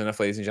that wasn't enough,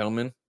 ladies and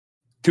gentlemen,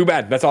 too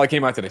bad. That's all I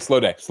came out today. Slow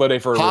day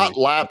for Hot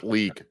Lap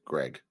League,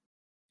 Greg.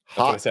 That's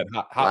what I said.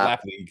 Hot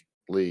Lap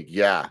League.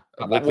 Yeah.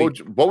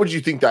 What would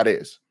you think that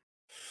is?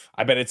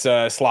 I bet it's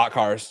slot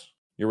cars.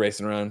 You're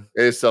racing around.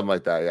 It is something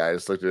like that. Yeah, I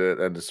just looked at it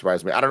and it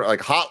surprised me. I don't know,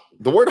 like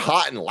the word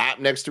hot and lap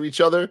next to each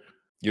other.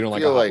 You don't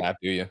like a hot lap,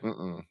 do you?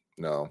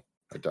 No,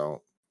 I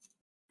don't.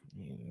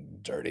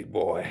 Dirty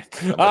boy.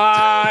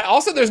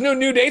 Also, there's no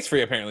new dates for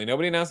you, apparently.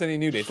 Nobody announced any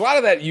new dates. A lot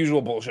of that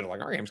usual bullshit,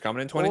 like, our game's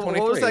coming in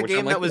 2023. What was that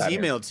game that was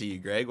emailed to you,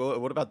 Greg?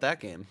 What about that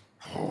game?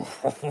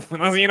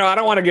 I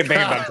don't want to get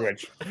banned on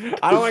Twitch.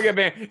 I don't want to get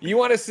banned. You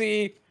want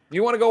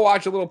to go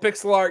watch a little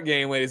pixel art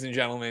game, ladies and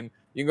gentlemen.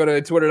 You can go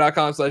to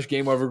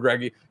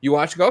twitter.com/GameOverGreggy. You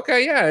watch, go,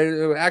 okay,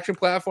 yeah, action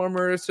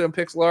platformers, some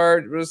pixel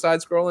art, side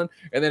scrolling.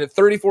 And then at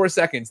 34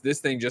 seconds, this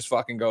thing just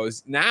fucking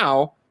goes,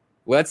 now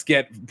let's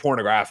get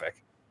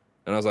pornographic.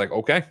 And I was like,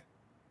 okay.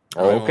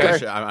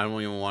 Okay. I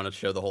don't even want to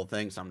show the whole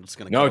thing, so I'm just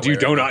going to. No, you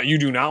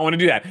do not want to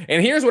do that.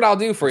 And here's what I'll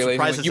do for you,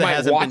 ladies. You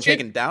might watch it.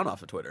 Taken down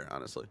off of Twitter,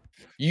 honestly.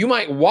 You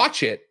might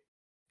watch it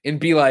and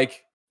be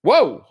like,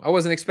 whoa, I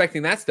wasn't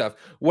expecting that stuff.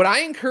 What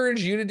I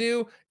encourage you to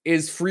do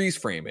is freeze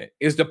frame it,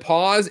 is to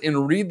pause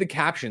and read the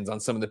captions on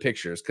some of the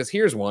pictures. Because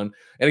here's one.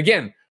 And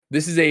again,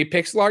 this is a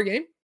pixel art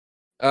game.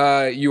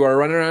 You are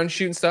running around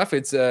shooting stuff.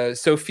 It's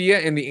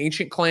Sophia and the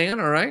Ancient Clan,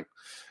 all right?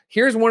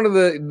 Here's one of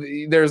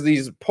there's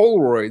these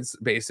Polaroids,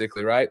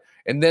 basically, right?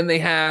 And then they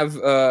have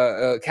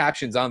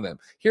captions on them.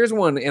 Here's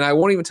one, and I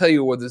won't even tell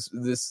you what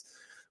this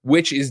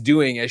witch is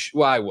doing. I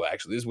will,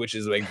 actually. This witch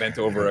is like bent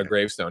over a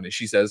gravestone, and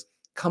she says,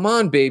 come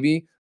on,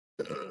 baby.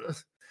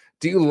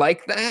 Do you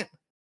like that?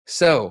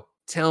 So,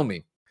 tell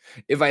me,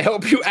 if I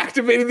help you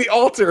activate the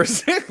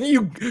altars,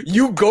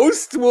 you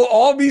ghosts will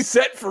all be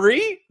set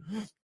free?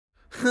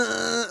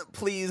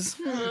 Please.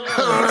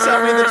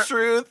 Tell me the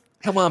truth.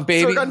 Come on,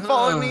 baby.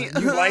 Follow me.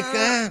 You like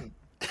that?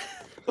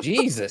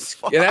 Jesus.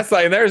 Yeah, that's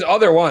like, there's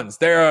other ones.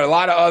 There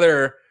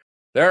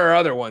are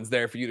other ones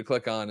there for you to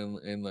click on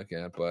and look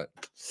at, but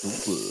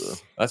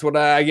that's what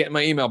I get in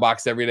my email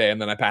box every day, and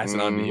then I pass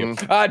it on to you.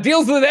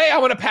 Deals of the day, I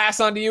want to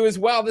pass on to you as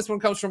well. This one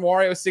comes from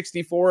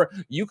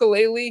Wario64.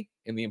 Ukulele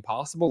in the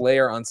Impossible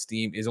Lair on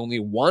Steam is only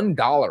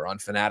 $1 on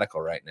Fanatical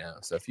right now.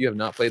 So if you have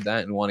not played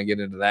that and want to get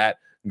into that,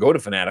 go to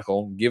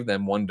Fanatical, give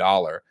them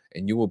 $1,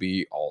 and you will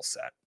be all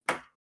set.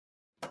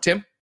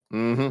 Tim,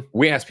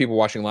 we ask people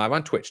watching live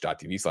on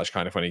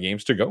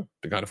twitch.tv/kindoffunnygames to go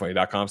to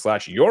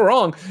kindoffunny.com/you're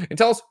wrong and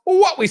tell us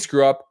what we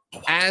screw up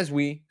as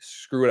we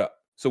screw it up,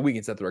 so we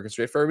can set the record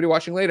straight for everybody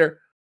watching later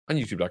on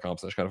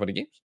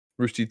youtube.com/kindoffunnygames,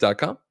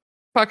 roosterteeth.com,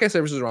 podcast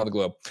services around the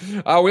globe.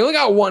 We only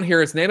got one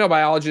here. It's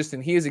Nanobiologist,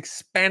 and he is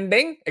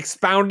expounding,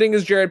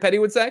 as Jared Petty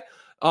would say,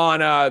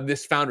 on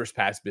this Founders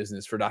Pass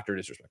business for Dr.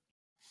 Disrespect.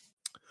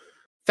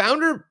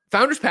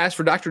 Founders Pass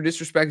for Dr.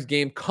 Disrespect's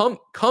game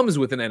comes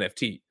with an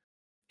NFT.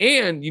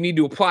 And you need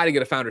to apply to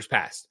get a Founders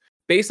Pass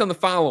based on the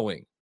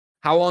following: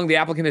 how long the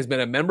applicant has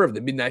been a member of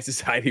the Midnight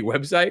Society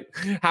website,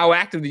 how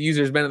active the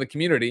user has been in the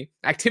community,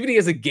 activity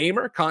as a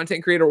gamer,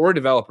 content creator, or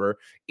developer,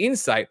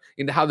 insight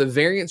into how the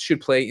variants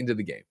should play into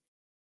the game.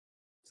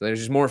 So there's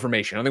just more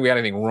information. I don't think we got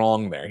anything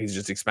wrong there. He's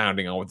just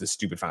expounding on what this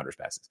stupid Founders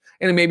Pass is.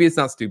 And maybe it's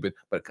not stupid,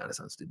 but it kind of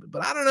sounds stupid.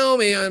 But I don't know.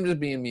 Maybe I'm just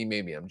being me.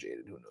 Maybe I'm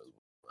jaded. Who knows?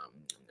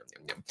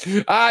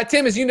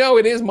 Tim, as you know,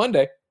 it is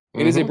Monday.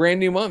 It is a brand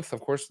new month.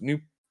 Of course, new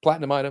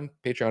platinum item,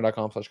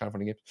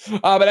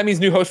 patreon.com/kindoffunnygames. But that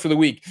means new host for the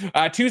week.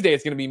 Tuesday,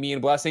 it's going to be me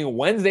and Blessing.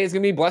 Wednesday, it's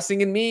going to be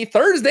Blessing and me.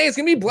 Thursday, it's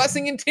going to be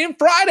Blessing and Tim.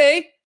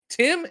 Friday,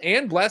 Tim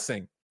and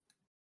Blessing.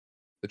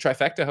 The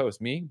trifecta host,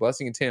 me,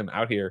 Blessing, and Tim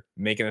out here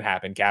making it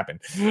happen, capping.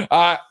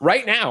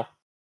 Right now,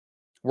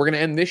 we're going to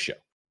end this show.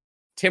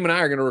 Tim and I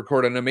are going to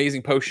record an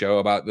amazing post show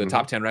about the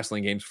top 10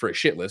 wrestling games for a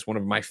shit list, one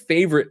of my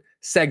favorite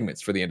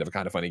segments for the end of a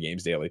Kind of Funny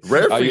Games Daily.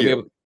 Rare for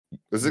you.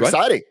 This is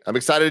exciting. I'm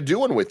excited to do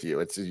one with you.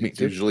 It's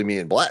usually me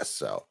and Bless,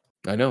 so.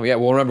 I know, yeah.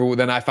 Well, remember,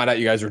 then I found out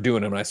you guys were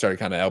doing them, and I started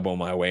kind of elbowing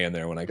my way in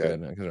there when I could.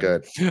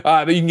 Good.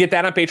 But you can get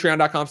that on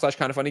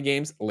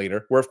patreon.com/kindoffunnygames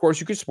later, where, of course,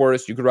 you could support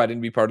us. You could write in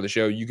and be part of the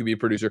show. You could be a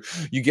producer.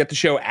 You get the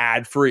show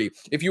ad-free.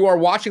 If you are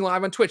watching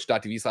live on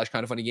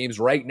twitch.tv/kindoffunnygames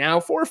right now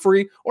for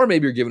free, or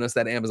maybe you're giving us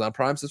that Amazon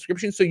Prime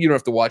subscription so you don't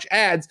have to watch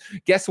ads,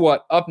 guess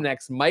what? Up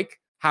next, Mike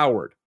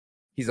Howard.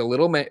 He's a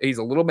little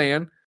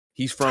man.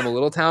 He's from a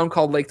little town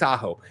called Lake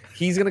Tahoe.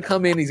 He's going to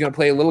come in. He's going to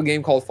play a little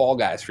game called Fall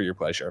Guys for your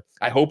pleasure.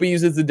 I hope he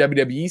uses the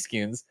WWE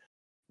skins.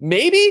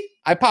 Maybe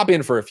I pop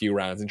in for a few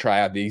rounds and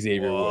try out the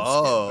Xavier Woods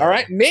skin. All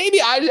right.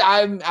 Maybe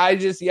I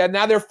just,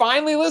 now they're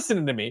finally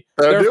listening to me.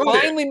 They're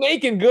finally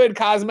making good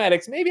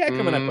cosmetics. Maybe I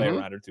come in and play a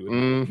round or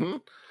two.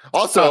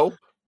 Also,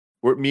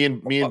 me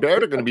and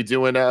Barrett are going to be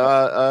doing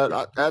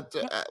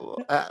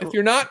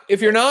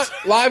if you're not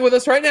live with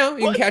us right now,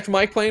 you can catch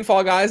Mike playing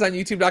Fall Guys on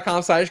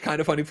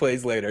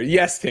youtube.com/kindoffunnyplays later.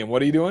 Yes, Tim,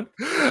 what are you doing?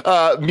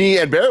 Me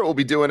and Barrett will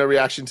be doing a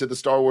reaction to the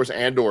Star Wars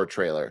Andor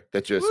trailer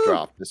that just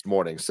dropped this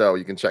morning, so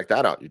you can check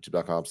that out,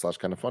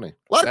 youtube.com/kindoffunny. A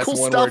lot of cool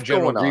stuff where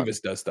General going on.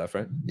 Grievous does stuff,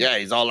 right? Yeah,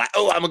 he's all like,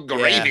 "Oh, I'm a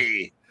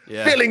gravy."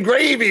 Yeah. Feeling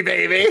gravy,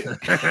 baby.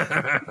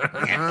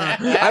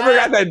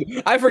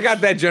 I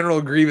forgot that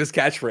General Grievous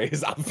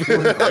catchpatch. I'm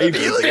feeling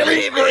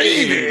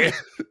gravy.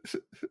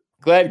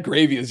 Glad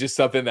gravy is just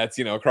something that's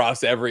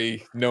across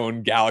every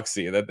known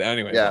galaxy.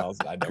 Anyway,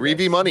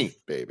 gravy money,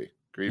 baby.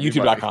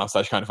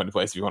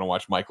 YouTube.com/kindoffunnyplays if you want to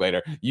watch Mike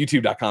later.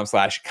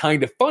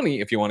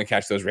 YouTube.com/kindoffunny if you want to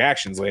catch those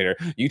reactions later.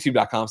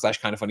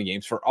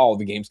 YouTube.com/kindoffunnygames for all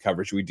the games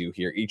coverage we do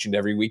here each and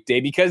every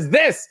weekday, because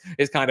this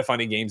is Kind of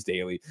Funny Games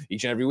Daily.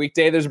 Each and every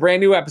weekday, there's a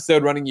brand new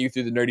episode running you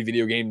through the nerdy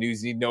video game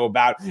news you need to know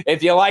about.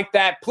 If you like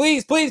that,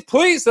 please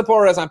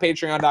support us on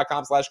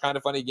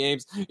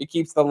patreon.com/kindoffunnygames. It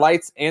keeps the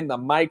lights and the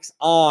mics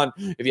on.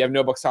 If you have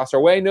no bucks tossed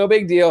our way, no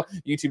big deal.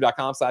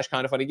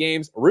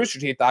 YouTube.com/kindoffunnygames,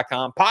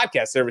 roosterteeth.com,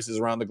 podcast services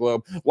around the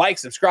globe. Like,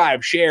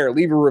 subscribe, share,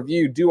 leave a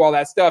review, do all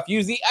that stuff.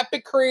 Use the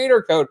Epic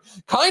Creator Code.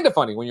 Kind of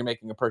funny when you're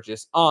making a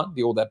purchase on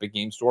the old Epic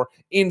Game Store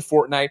in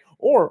Fortnite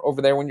or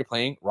over there when you're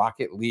playing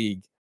Rocket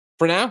League.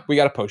 For now, we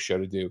got a post show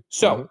to do.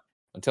 So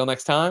until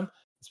next time,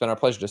 it's been our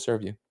pleasure to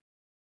serve you.